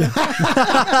job right now.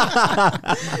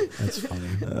 That's funny.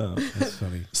 That's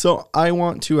funny. So I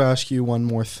want to ask you one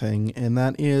more thing, and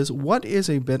that is, what is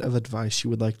a bit of advice you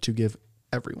would like to give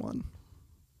everyone?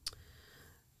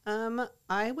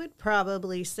 I would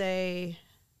probably say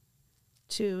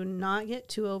to not get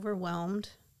too overwhelmed,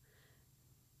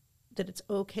 that it's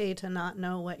okay to not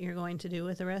know what you're going to do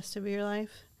with the rest of your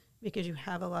life, because you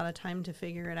have a lot of time to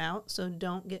figure it out. So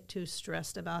don't get too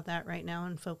stressed about that right now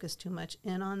and focus too much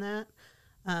in on that.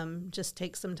 Just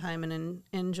take some time and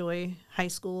enjoy high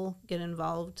school, get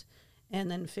involved, and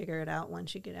then figure it out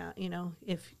once you get out.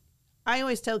 If I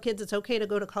always tell kids it's okay to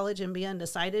go to college and be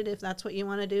undecided if that's what you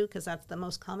want to do, because that's the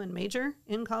most common major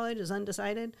in college is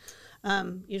undecided.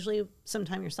 Usually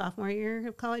sometime your sophomore year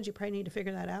of college, you probably need to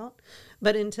figure that out.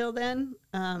 But until then,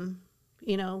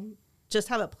 just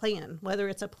have a plan, whether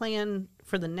it's a plan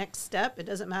for the next step. It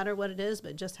doesn't matter what it is,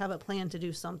 but just have a plan to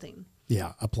do something.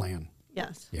 Yeah, a plan.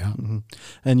 Yes. Yeah,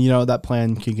 And, that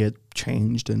plan can get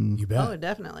changed. And you bet. Oh,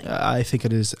 definitely. I think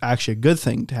it is actually a good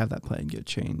thing to have that plan get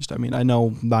changed. I mean, I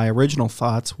know my original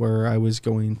thoughts were I was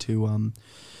going to,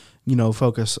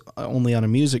 focus only on a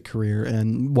music career,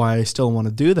 and why I still want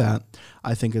to do that.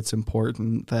 I think it's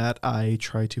important that I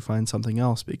try to find something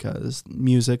else, because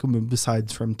music,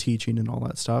 besides from teaching and all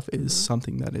that stuff, is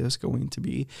something that is going to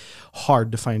be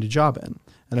hard to find a job in.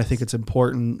 And I think it's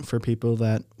important for people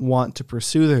that want to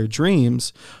pursue their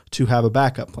dreams to have a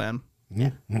backup plan.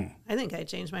 Yeah. I think I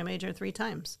changed my major 3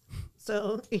 times.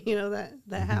 So, that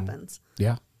happens.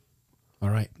 Yeah. All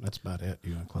right, that's about it.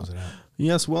 You want to close it out?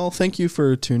 Yes, well, thank you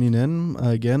for tuning in.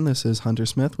 Again, this is Hunter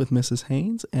Smith with Mrs.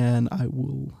 Haynes, and I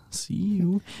will see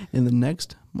you in the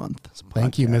next month's podcast.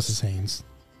 Thank you, Mrs. Haynes.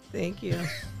 Thank you.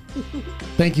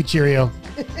 Thank you, Cheerio.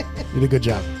 You did a good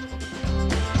job.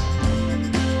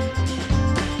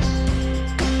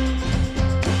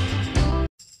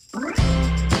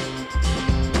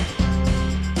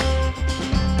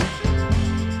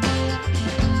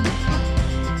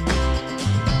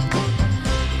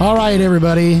 All right,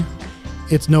 everybody.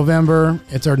 It's November.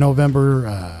 It's our November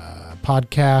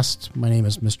podcast. My name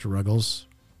is Mr. Ruggles.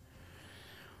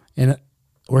 And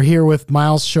we're here with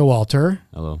Miles Showalter,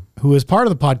 Hello. who is part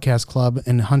of the podcast club,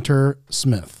 and Hunter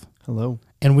Smith. Hello.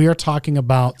 And we are talking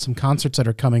about some concerts that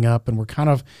are coming up, and we're kind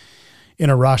of in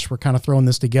a rush. We're kind of throwing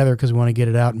this together because we want to get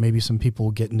it out, and maybe some people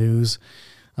will get news.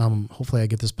 Hopefully I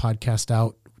get this podcast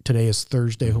out. Today is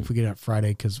Thursday. Hopefully we get it out Friday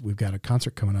because we've got a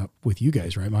concert coming up with you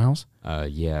guys, right, Miles?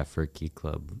 Yeah, for Key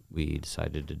Club, we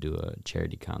decided to do a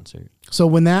charity concert. So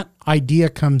when that idea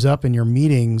comes up in your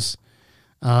meetings,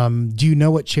 do you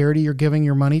know what charity you're giving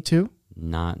your money to?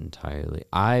 Not entirely.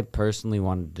 I personally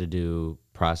wanted to do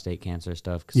prostate cancer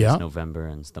stuff because Yeah. it's November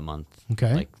and it's the month,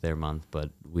 Okay. like their month. But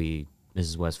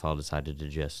Mrs. Westfall decided to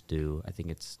just do, I think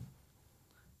it's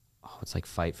like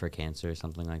Fight for Cancer or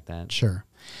something like that. Sure.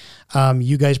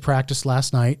 You guys practiced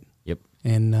last night, Yep.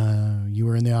 and you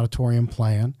were in the auditorium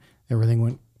playing. Everything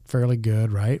went fairly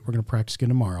good, right? We're going to practice again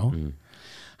tomorrow. Mm.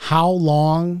 How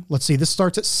long? Let's see. This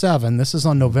starts at 7. This is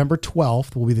on November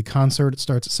 12th. Will be the concert. It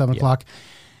starts at 7 Yeah. o'clock.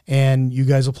 And you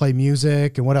guys will play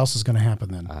music. And what else is going to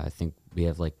happen then? I think we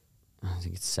have I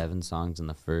think it's 7 songs in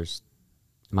the first.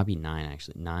 It might be 9,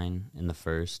 actually. 9 in the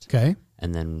first. Okay.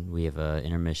 And then we have an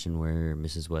intermission where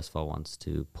Mrs. Westfall wants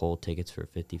to pull tickets for a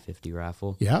 50-50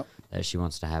 raffle Yeah. that she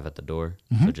wants to have at the door.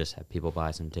 Mm-hmm. So just have people buy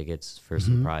some tickets for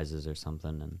some prizes or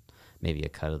something, and maybe a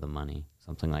cut of the money,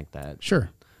 something like that.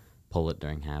 Sure. Pull it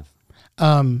during half.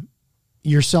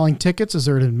 You're selling tickets. Is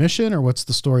there an admission or what's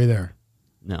the story there?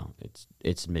 No, it's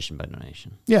admission by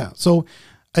donation. Yeah. So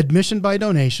admission by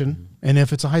donation. And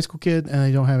if it's a high school kid and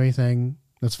they don't have anything,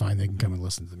 that's fine. They can come and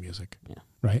listen to the music. Yeah.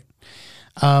 Right.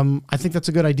 I think that's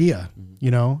a good idea,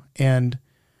 and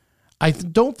I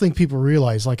don't think people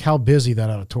realize like how busy that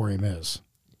auditorium is.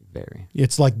 Very.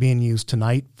 It's like being used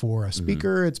tonight for a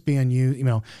speaker. It's being used,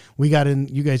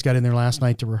 you guys got in there last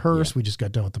night to rehearse. Yeah. We just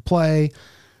got done with the play.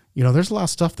 There's a lot of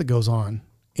stuff that goes on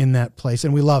in that place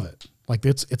and we love it. Like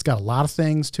it's got a lot of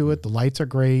things to it. The lights are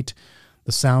great.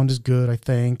 The sound is good, I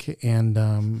think.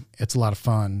 And, it's a lot of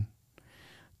fun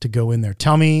to go in there.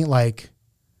 Tell me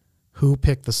who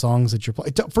picked the songs that you're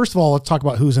playing. First of all, let's talk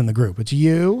about who's in the group. It's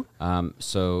you.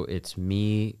 So it's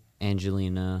me,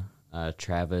 Angelina,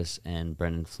 Travis, and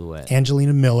Brendan Fluette.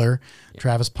 Angelina Miller,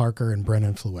 Travis Parker, and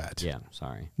Brennan Fluette. Yeah,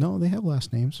 sorry. No, they have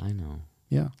last names. I know.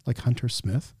 Yeah, like Hunter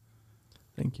Smith.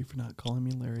 Thank you for not calling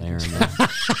me Larry.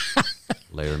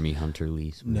 Laramie Hunter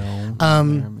Lee. No.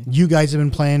 Laramie. You guys have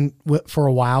been playing for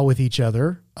a while with each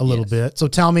other a little Yes. bit. So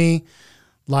tell me,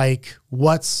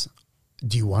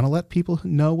 do you want to let people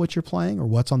know what you're playing or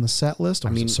what's on the set list?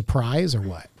 Or is it a surprise or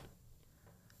what?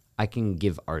 I can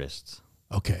give artists.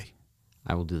 Okay.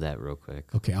 I will do that real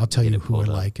quick. Okay, I'll tell Get you it who I pulled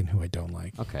up. like and who I don't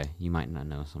like. Okay, you might not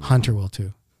know some. of Hunter will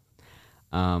too.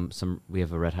 them. We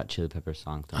have a Red Hot Chili Pepper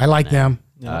song. I like them.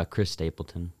 Chris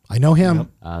Stapleton, I know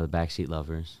him. the Backseat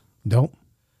Lovers, Don't.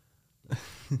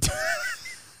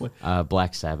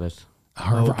 Black Sabbath,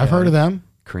 I've heard of them.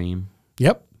 Cream,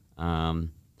 Yep.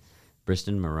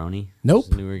 Briston Maroney. Nope.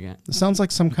 who's a newer guy. It sounds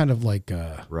like some kind of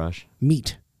Rush.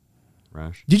 meat.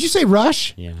 Did you say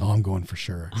Rush? Yeah. Oh, I'm going for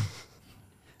sure.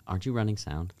 Aren't you running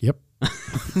sound? Yep.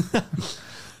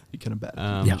 You couldn't bet.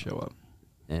 Yeah. Show up.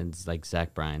 And it's like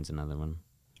Zach Bryan's another one.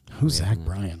 Who's Yeah, Zach yeah.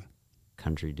 Bryan?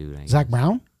 Country dude. I Zach guess.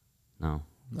 Brown? No,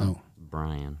 Oh,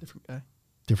 Brian. Different guy.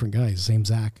 different guy. Same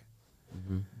Zach.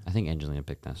 I think Angelina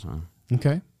picked that song.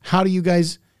 Okay. How do you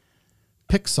guys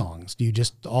pick songs? Do you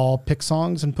just all pick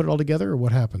songs and put it all together, or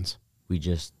what happens?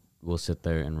 We'll sit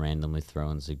there and randomly throw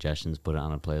in suggestions, put it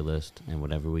on a playlist, and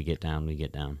whatever we get down, we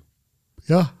get down.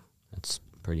 Yeah. That's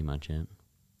pretty much it.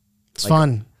 It's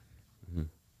fun.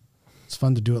 It's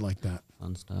fun to do it like that.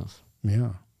 Fun stuff.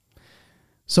 Yeah.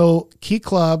 So, Key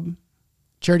Club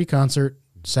charity concert,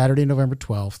 Saturday, November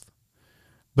 12th.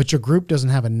 But your group doesn't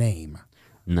have a name.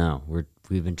 No,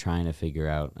 we've been trying to figure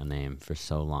out a name for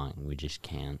so long. We just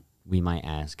can't. We might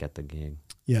ask at the gig.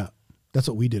 Yeah. That's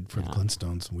what we did for the Yeah.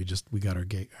 Flintstones. We got our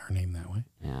name that way.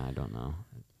 Yeah, I don't know.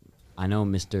 I know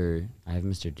I have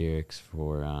Mr. Dirks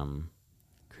for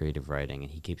creative writing,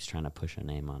 and he keeps trying to push a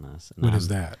name on us. And What is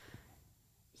that?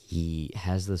 He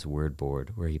has this word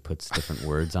board where he puts different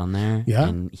words on there. Yeah.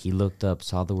 And he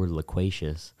saw the word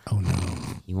loquacious. Oh, no.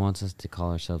 He wants us to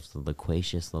call ourselves the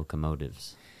Loquacious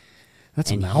Locomotives.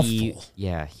 That's a mouthful.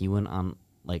 He went on,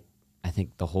 I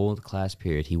think the whole class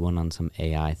period, he went on some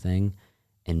AI thing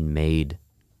and made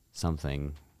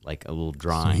something, like a little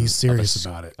drawing. he's serious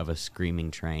about it. Of a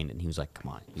screaming train, and he was like,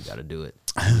 come on, you got to do it.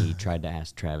 And he tried to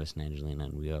ask Travis and Angelina,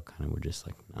 and we all kind of were just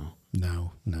like,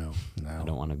 no, No. I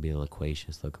don't want to be a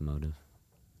loquacious locomotive.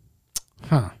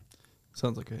 Huh.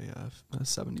 Sounds like a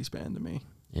 70s band to me.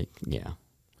 Yeah.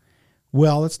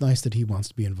 Well, it's nice that he wants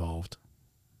to be involved,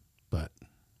 but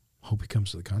hope he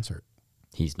comes to the concert.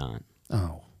 He's not.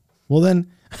 Oh, well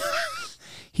then,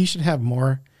 he should have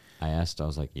more. I asked, I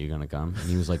was like, "You gonna come?" And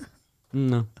he was like,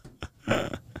 "No."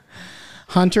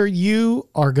 Hunter, you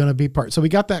are going to be part. So we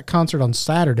got that concert on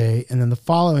Saturday, and then the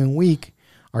following week,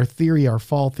 our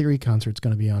fall theory concert is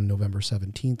going to be on November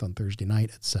 17th on Thursday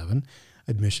night at 7.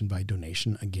 Admission by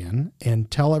donation again.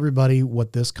 And tell everybody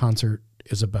what this concert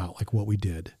is about, like what we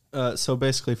did. So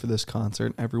basically for this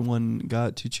concert, everyone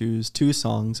got to choose 2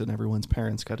 songs and everyone's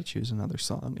parents got to choose another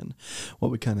song. And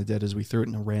what we kind of did is we threw it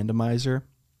in a randomizer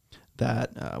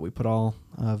that we put all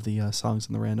of the songs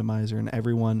in the randomizer, and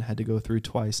everyone had to go through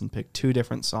twice and pick 2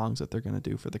 different songs that they're going to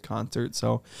do for the concert.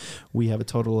 So we have a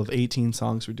total of 18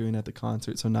 songs we're doing at the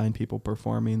concert, so 9 people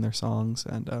performing their songs.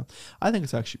 And I think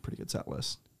it's actually a pretty good set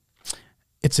list.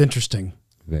 It's interesting.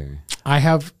 Very. I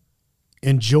have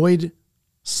enjoyed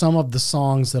some of the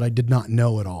songs that I did not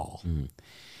know at all. Mhm.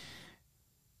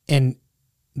 And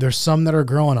there's some that are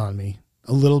growing on me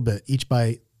a little bit, each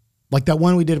by, like that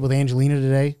one we did with Angelina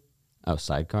today. Oh,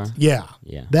 Sidecar. Yeah.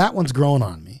 Yeah. That one's growing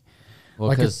on me. Well,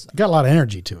 Like because it's got a lot of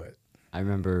energy to it. I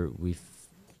remember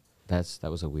that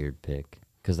was a weird pick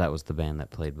because that was the band that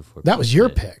played before. That was Peach your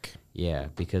Pit. pick. Yeah,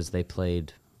 because they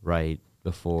played right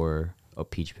before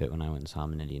Peach Pit when I went and saw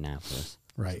them in Indianapolis.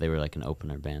 Right. So they were like an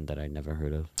opener band that I'd never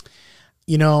heard of.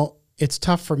 You know, it's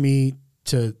tough for me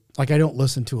to, like, I don't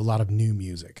listen to a lot of new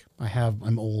music.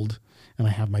 I'm old and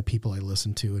I have my people I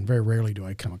listen to, and very rarely do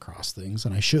I come across things,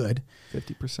 and I should.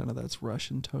 50% of that's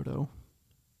Rush and Toto.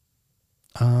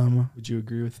 Um, Would you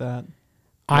agree with that?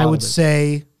 I lot would of it.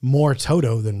 say more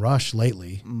Toto than Rush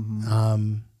lately.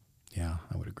 Mm-hmm. Yeah,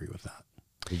 I would agree with that.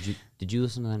 Did you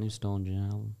listen to that new Stolen Gin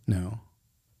album? No.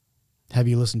 Have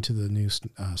you listened to the new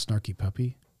Snarky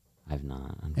Puppy? I've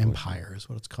not. unfortunately. Empire is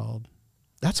what it's called.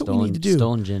 That's what we need to do.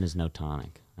 Stolen Gin is no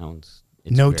tonic. That one's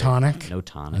No Tonic? No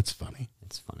tonic. That's funny.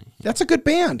 It's funny. That's a good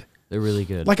band. They're really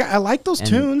good. Like I like those And-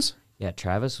 tunes. Yeah,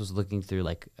 Travis was looking through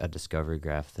like a Discovery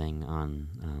Graph thing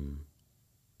on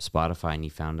Spotify, and he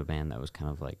found a band that was kind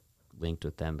of like linked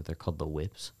with them, but they're called the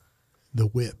Whips. The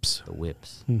Whips. The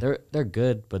Whips. Hmm. They're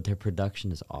good, but their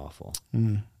production is awful.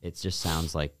 Mm. It just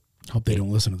sounds like. Hope they don't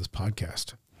listen to this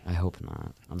podcast. I hope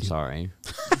not. I'm sorry,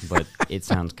 but it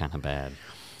sounds kind of bad.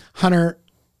 Hunter,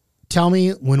 tell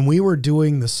me, when we were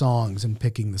doing the songs and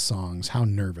picking the songs, how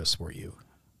nervous were you?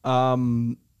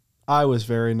 I was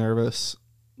very nervous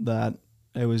that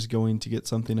I was going to get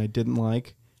something I didn't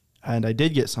like, and I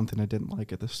did get something I didn't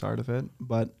like at the start of it,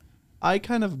 but I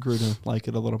kind of grew to like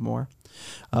it a little more.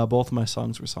 Both of my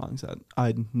songs were songs that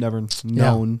I'd never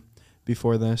known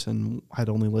before this, and I'd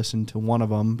only listened to one of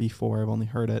them before. I've only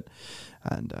heard it,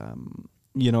 and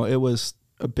it was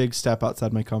a big step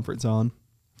outside my comfort zone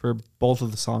for both of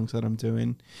the songs that I'm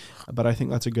doing, but I think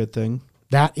that's a good thing.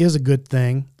 That is a good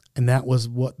thing, and that was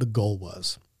what the goal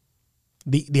was.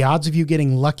 The odds of you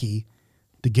getting lucky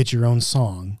to get your own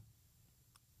song.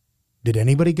 Did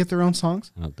anybody get their own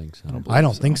songs? I don't think so. I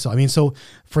don't think so. I mean, so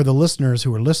for the listeners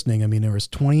who are listening, I mean, there was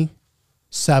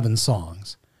 27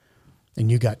 songs,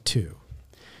 and you got 2.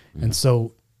 Mm. And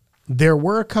so there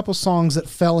were a couple songs that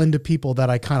fell into people that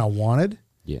I kind of wanted,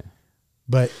 Yeah,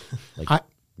 but like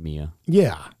Mia.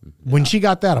 yeah, when she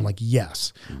got that, I'm like,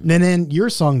 yes. And then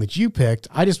your song that you picked,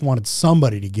 I just wanted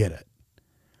somebody to get it.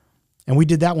 And we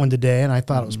did that one today, and I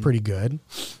thought it was pretty good.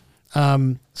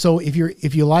 So if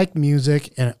you like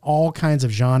music and all kinds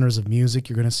of genres of music,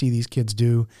 you're going to see these kids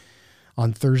do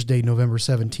on Thursday, November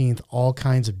 17th, all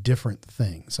kinds of different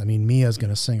things. I mean, Mia's going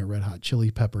to sing a Red Hot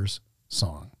Chili Peppers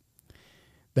song.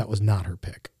 That was not her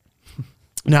pick.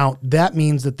 Now, that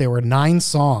means that there were 9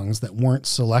 songs that weren't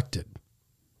selected.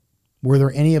 Were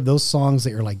there any of those songs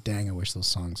that you're like, dang, I wish those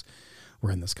songs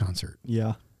were in this concert?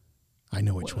 Yeah. I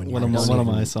know which one One you're of don't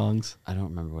my even- songs. I don't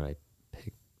remember what I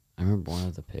picked. I remember one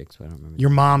of the picks, but I don't remember. Your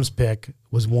mom's pick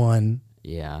was one.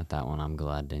 Yeah, that one I'm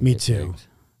glad didn't Me get too. picked.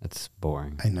 That's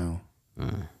boring. I know.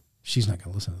 Mm. She's not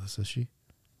going to listen to this, is she?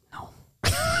 No.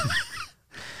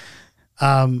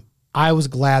 I was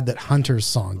glad that Hunter's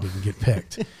song didn't get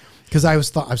picked because I was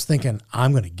thinking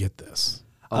I'm going to get this.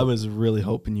 I was really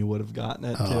hoping you would have gotten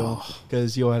it too,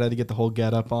 because you had to get the whole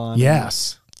get up on.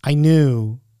 Yes, I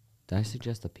knew. Did I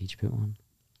suggest the Peach Pit one?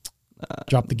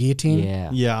 Drop the Guillotine. Yeah.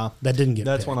 Yeah. That didn't get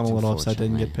That's picked. one I'm a little upset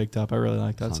didn't get Unfortunately. picked up. I really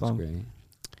like that Sounds song. great.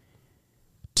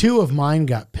 2 of mine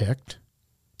got picked.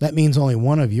 That means only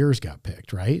 1 of yours got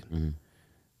picked, right? Mm.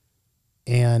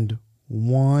 And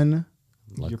 1,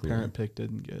 Your Luckily, parent pick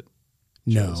didn't get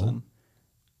no. chosen.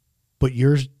 But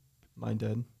yours, Mine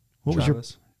did. what was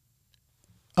Travis. your?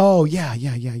 Oh, yeah.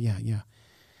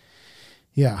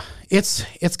 Yeah, it's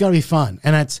gonna be fun,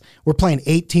 and we're playing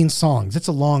 18 songs. It's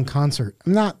a long concert,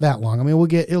 not that long. I mean,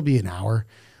 it'll be an hour,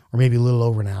 or maybe a little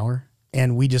over an hour,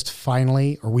 and we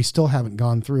still haven't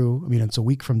gone through. I mean, it's a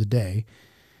week from today,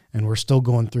 and we're still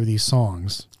going through these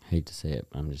songs. Hate to say it,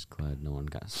 but I'm just glad no one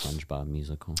got SpongeBob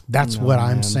musical. That's No, what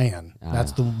I'm man. saying.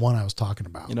 That's the one I was talking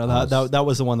about. You know, that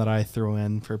was the one that I threw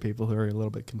in for people who are a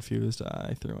little bit confused.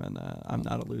 I threw in I'm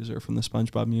Not a Loser from the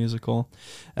SpongeBob musical.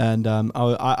 And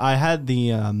I had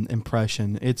the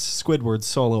impression it's Squidward's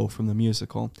solo from the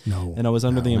musical. No. And I was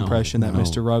under the No, impression that no,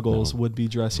 Mr. Ruggles no. would be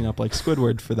dressing up like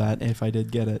Squidward for that if I did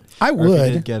get it. I Or if he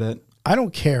would. did get it. I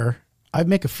don't care. I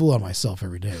make a fool of myself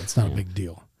every day. It's not a Yeah. big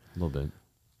deal. A little bit.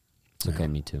 It's okay,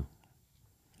 me too.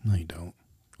 No, you don't.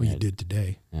 Well, Yeah. you did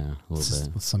today. Yeah, a little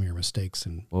bit. With some of your mistakes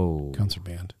in Whoa. concert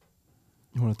band.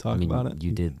 You want to talk I mean, about it?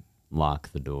 you did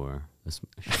lock the door.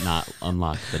 Not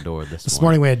unlock the door This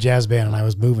morning we had jazz band and I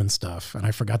was moving stuff and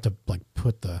I forgot to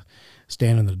put the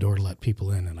stand in the door to let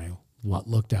people in, and I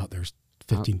looked out. There's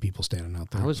 15 people standing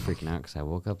out there. I was freaking out because I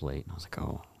woke up late and I was like,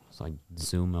 oh. So I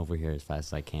zoom over here as fast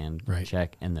as I can, Right.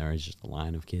 check, and there is just a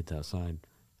line of kids outside.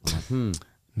 I'm like,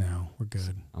 No, we're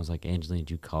good. I was like, Angeline,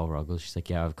 did you call Ruggles? She's like,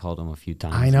 yeah, I've called him a few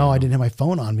times. I know. now." I didn't have my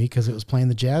phone on me because it was playing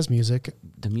the jazz music.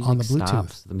 The music on the Bluetooth.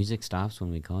 stops. The music stops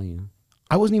when we call you.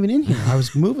 I wasn't even in here. I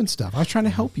was moving stuff. I was trying to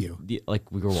help you.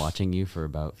 Like we were watching you for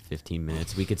about 15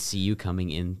 minutes. We could see you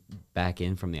coming back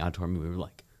in from the auditorium. We were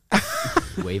like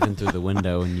waving through the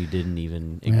window, and you didn't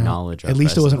even acknowledge. At our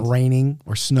least it wasn't presence. raining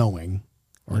or snowing.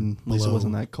 Or And at least it below.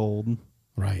 wasn't that cold.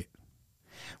 Right.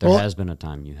 There Well- has been a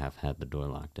time you have had the door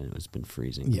locked, and it's been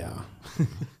freezing. Yeah.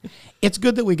 It's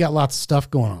good that we got lots of stuff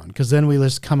going on, because then we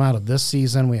just come out of this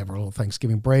season, we have our little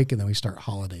Thanksgiving break, and then we start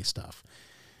holiday stuff.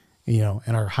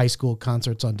 And our high school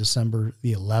concert's on December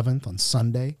the 11th on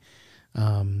Sunday.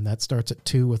 That starts at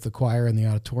 2 with the choir in the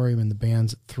auditorium, and the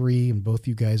band's at 3, and both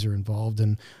you guys are involved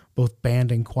in both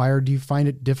band and choir. Do you find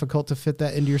it difficult to fit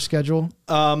that into your schedule?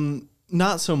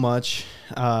 Not so much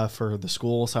for the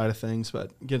school side of things,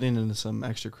 but getting into some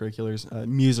extracurriculars.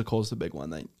 Musical is the big one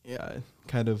that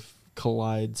kind of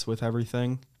collides with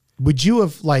everything. Would you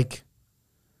have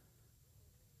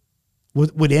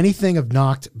would anything have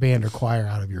knocked band or choir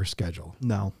out of your schedule?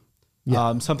 No.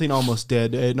 Yeah. Something almost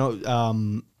did. It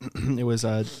was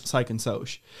Psych and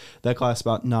Soch. That class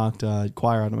about knocked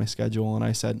choir out of my schedule, and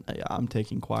I said, yeah, I'm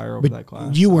taking choir over that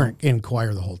class. You So- weren't in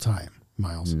choir the whole time,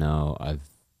 Miles. No,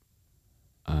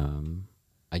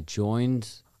 I joined.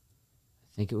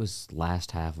 I think it was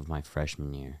last half of my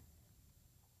freshman year.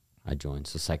 I joined,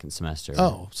 so second semester.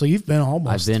 Oh, so you've been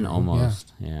almost. I've been through,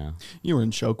 almost. Yeah. You were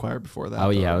in show choir before that. Oh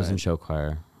yeah, though, I was in right? show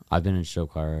choir. I've been in show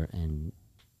choir, and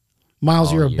Miles,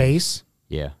 all you're a years. bass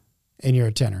yeah. and you're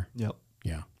a tenor. Yep.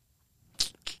 Yeah.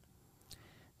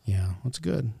 Yeah, that's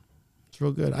good. It's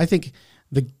real good. I think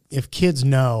if kids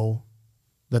know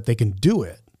that they can do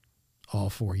it all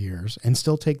 4 years and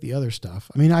still take the other stuff,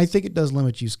 I mean, I think it does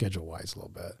limit you schedule wise a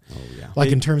little bit. Oh yeah.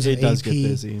 Like in terms of it does AP, get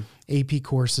busy. AP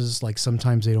courses, like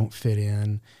sometimes they don't fit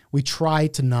in. We try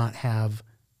to not have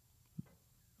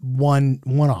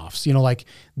one-offs. Like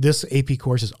this AP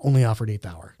course is only offered 8th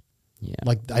hour. Yeah.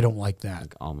 Like I don't like that.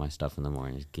 Like all my stuff in the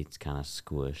morning it gets kind of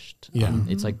squished. Yeah.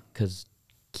 It's like because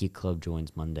Key Club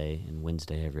joins Monday and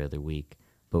Wednesday every other week,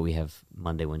 but we have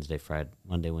Monday, Wednesday,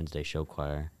 show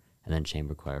choir, and then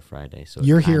chamber choir Friday. So it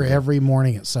You're here kind of- every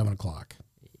morning at 7:00.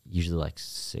 usually like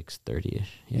 6:30ish.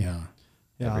 Yeah.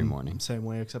 Yeah, every I'm morning. same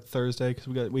way except Thursday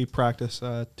because we practice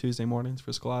Tuesday mornings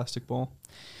for Scholastic Bowl.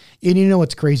 And you know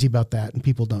what's crazy about that, and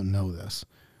people don't know this.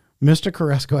 Mr.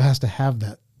 Carresco has to have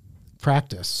that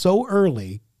practice so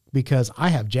early because I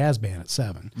have jazz band at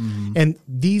 7. And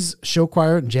these show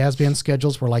choir and jazz band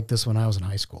schedules were like this when I was in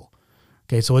high school.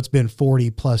 Okay, so it's been 40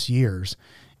 plus years.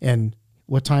 And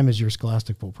what time is your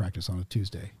Scholastic Bowl practice on a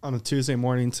Tuesday? On a Tuesday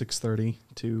morning, 6:30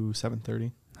 to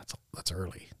 7:30. That's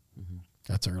early.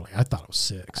 That's early. I thought it was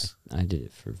 6. I did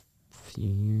it for a few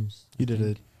years. You did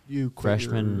it. You quit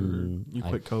Freshman, You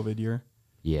quit COVID year.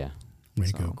 Yeah. Way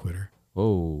to go, So- quitter.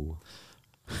 Whoa.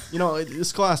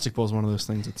 Scholastic Bowl is one of those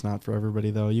things that's not for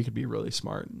everybody, though. You could be really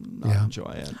smart and not Yeah.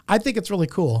 enjoy it. I think it's really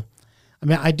cool. I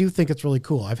mean, I do think it's really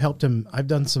cool. I've helped him. I've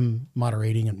done some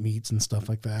moderating at meets and stuff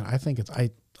like that. I think I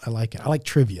like it. I like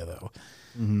trivia though.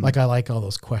 Like I like all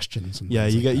those questions. And Yeah,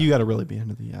 things you like got to really be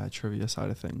into the trivia side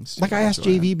of things. Like to I asked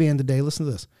enjoy it. JV band today. Listen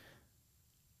to this.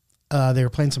 They were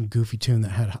playing some goofy tune that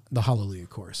had the Hallelujah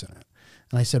chorus in it,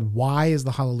 and I said, "Why is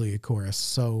the Hallelujah chorus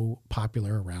so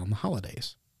popular around the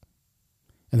holidays?"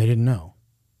 And they didn't know,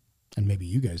 and maybe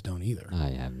you guys don't either.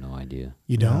 I have no idea.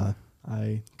 You don't?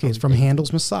 I Okay, it's from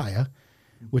Handel's Messiah,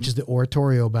 which is the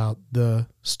oratorio about the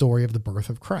story of the birth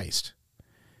of Christ.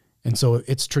 And so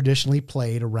it's traditionally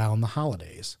played around the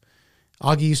holidays.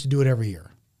 Augie used to do it every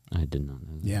year. I did not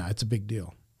know that. Yeah, it's a big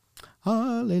deal.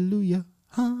 Hallelujah,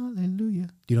 hallelujah.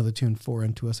 Do you know the tune, For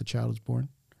Unto Us a Child is Born?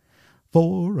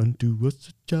 For unto us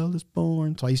a child is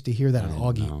born. So I used to hear that at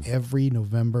Augie every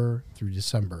November through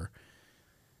December.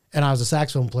 And I was a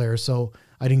saxophone player, so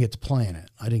I didn't get to play in it.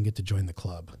 I didn't get to join the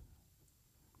club,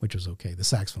 which was okay. The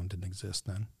saxophone didn't exist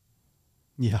then.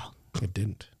 Yeah. It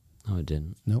didn't. Oh, it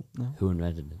didn't. Nope. Who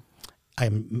invented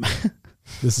it?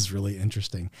 This is really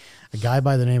interesting. A guy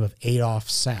by the name of Adolph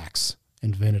Sax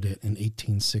invented it in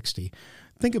 1860.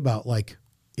 Think about, like,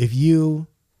 if you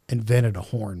invented a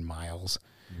horn, Miles,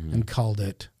 and called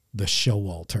it the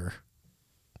Showalter.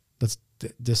 That's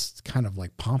just kind of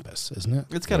like pompous, isn't it?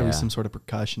 It's got to be some sort of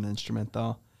percussion instrument,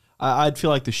 though. I'd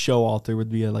feel like the Showalter would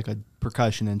be like a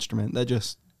percussion instrument. That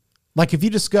just... Like if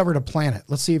you discovered a planet,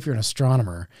 let's see if you're an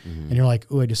astronomer, and you're like,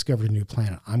 oh, I discovered a new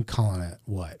planet. I'm calling it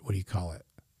what? What do you call it?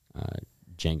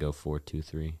 Django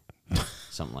 423.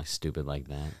 Something like stupid like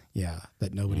that. Yeah,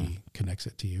 that nobody connects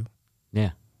it to you.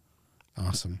 Yeah.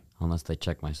 Awesome. Unless they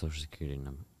check my social security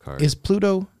number card. Is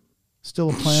Pluto still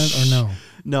a planet or no?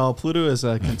 No, Pluto is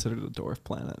considered a dwarf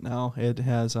planet now. It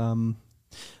has,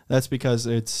 that's because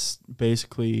it's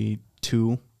basically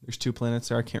there's two planets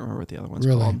there. I can't remember what the other one's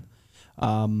called.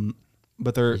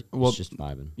 But they're, it's just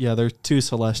vibing. Yeah, they're two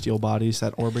celestial bodies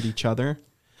that orbit each other.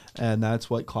 And that's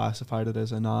what classified it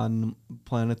as a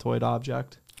non-planetoid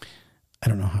object. I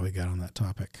don't know how we got on that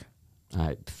topic.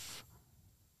 I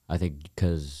think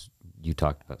because you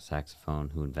talked about saxophone,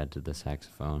 who invented the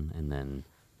saxophone, and then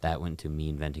that went to me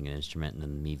inventing an instrument, and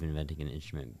then me inventing an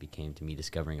instrument became to me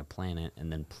discovering a planet,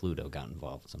 and then Pluto got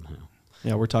involved somehow.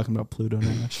 Yeah, we're talking about Pluto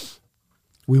now.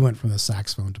 We went from the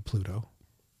saxophone to Pluto.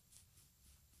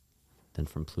 Then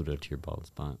from Pluto to your bald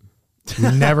spot.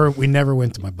 We never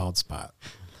went to my bald spot.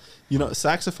 You know,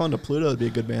 saxophone to Pluto would be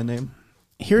a good band name.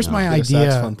 Here's my idea.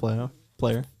 Saxophone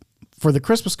player. For the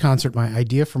Christmas concert, my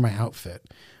idea for my outfit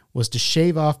was to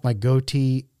shave off my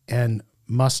goatee and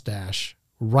mustache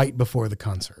right before the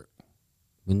concert.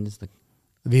 When is the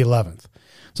 11th.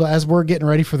 So as we're getting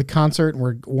ready for the concert and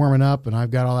we're warming up and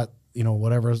I've got all that,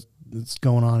 whatever that's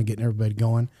going on and getting everybody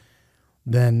going,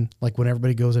 then like when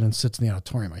everybody goes in and sits in the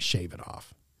auditorium, I shave it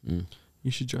off.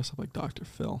 You should dress up like Dr.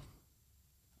 Phil.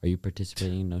 Are you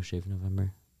participating in No Shave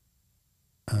November?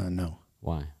 No.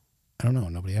 Why? I don't know.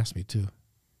 Nobody asked me to.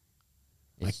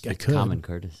 It's I could. common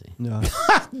courtesy. Yeah.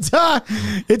 Duh.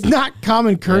 It's not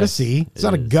common courtesy. Yes, it's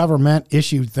not a government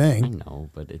issued I thing. know,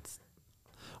 but it's...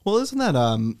 Well, isn't that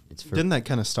didn't that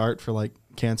kind of start for like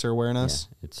cancer awareness?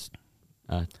 Yeah, it's...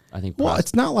 I think... Well,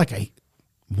 it's not like I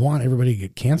want everybody to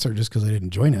get cancer just because I didn't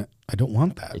join it. I don't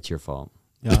want that. It's your fault.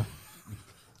 Yeah.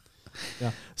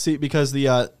 Yeah. See, because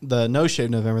the No Shave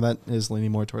November, that is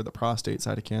leaning more toward the prostate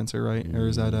side of cancer, right? Or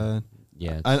is that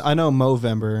Yeah. I know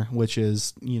Movember, which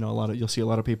is, you'll see a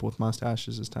lot of people with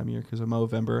mustaches this time of year because of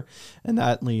Movember, and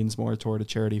that leans more toward a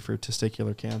charity for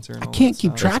testicular cancer. And I all can't that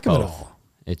keep stuff. track of it both. all.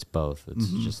 It's both. It's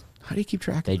just... How do you keep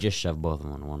track They of it? just shove both of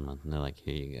them in 1 month, and they're like,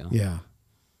 here you go. Yeah.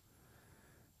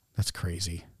 That's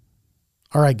crazy.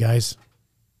 All right, guys.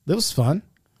 That was fun.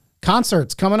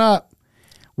 Concerts coming up.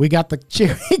 We got the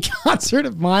charity concert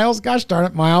of Miles. Gosh darn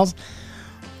it, Miles.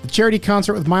 The charity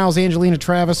concert with Miles, Angelina,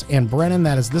 Travis, and Brennan.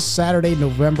 That is this Saturday,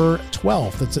 November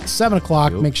 12th. It's at 7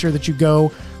 o'clock. Yep. Make sure that you go.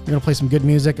 We're going to play some good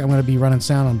music. I'm going to be running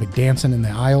sound. I'm going to be dancing in the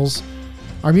aisles.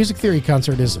 Our Music Theory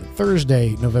concert is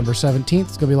Thursday, November 17th.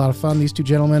 It's going to be a lot of fun. These two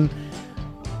gentlemen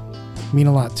mean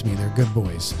a lot to me. They're good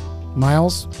boys.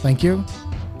 Miles, thank you.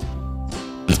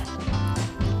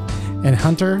 And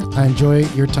Hunter, I enjoy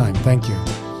your time. Thank you.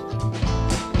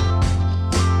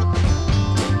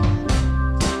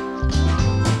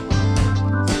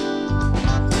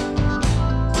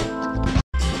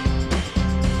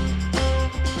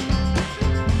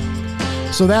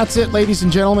 So that's it, ladies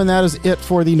and gentlemen. That is it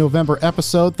for the November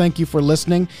episode. Thank you for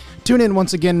listening. Tune in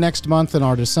once again next month in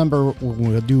our December.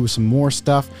 We'll do some more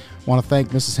stuff. I want to thank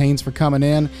Mrs. Haynes for coming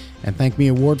in and thank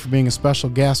Mia Ward for being a special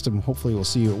guest. And hopefully we'll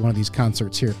see you at one of these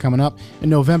concerts here coming up in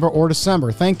November or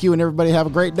December. Thank you, and everybody have a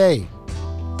great day.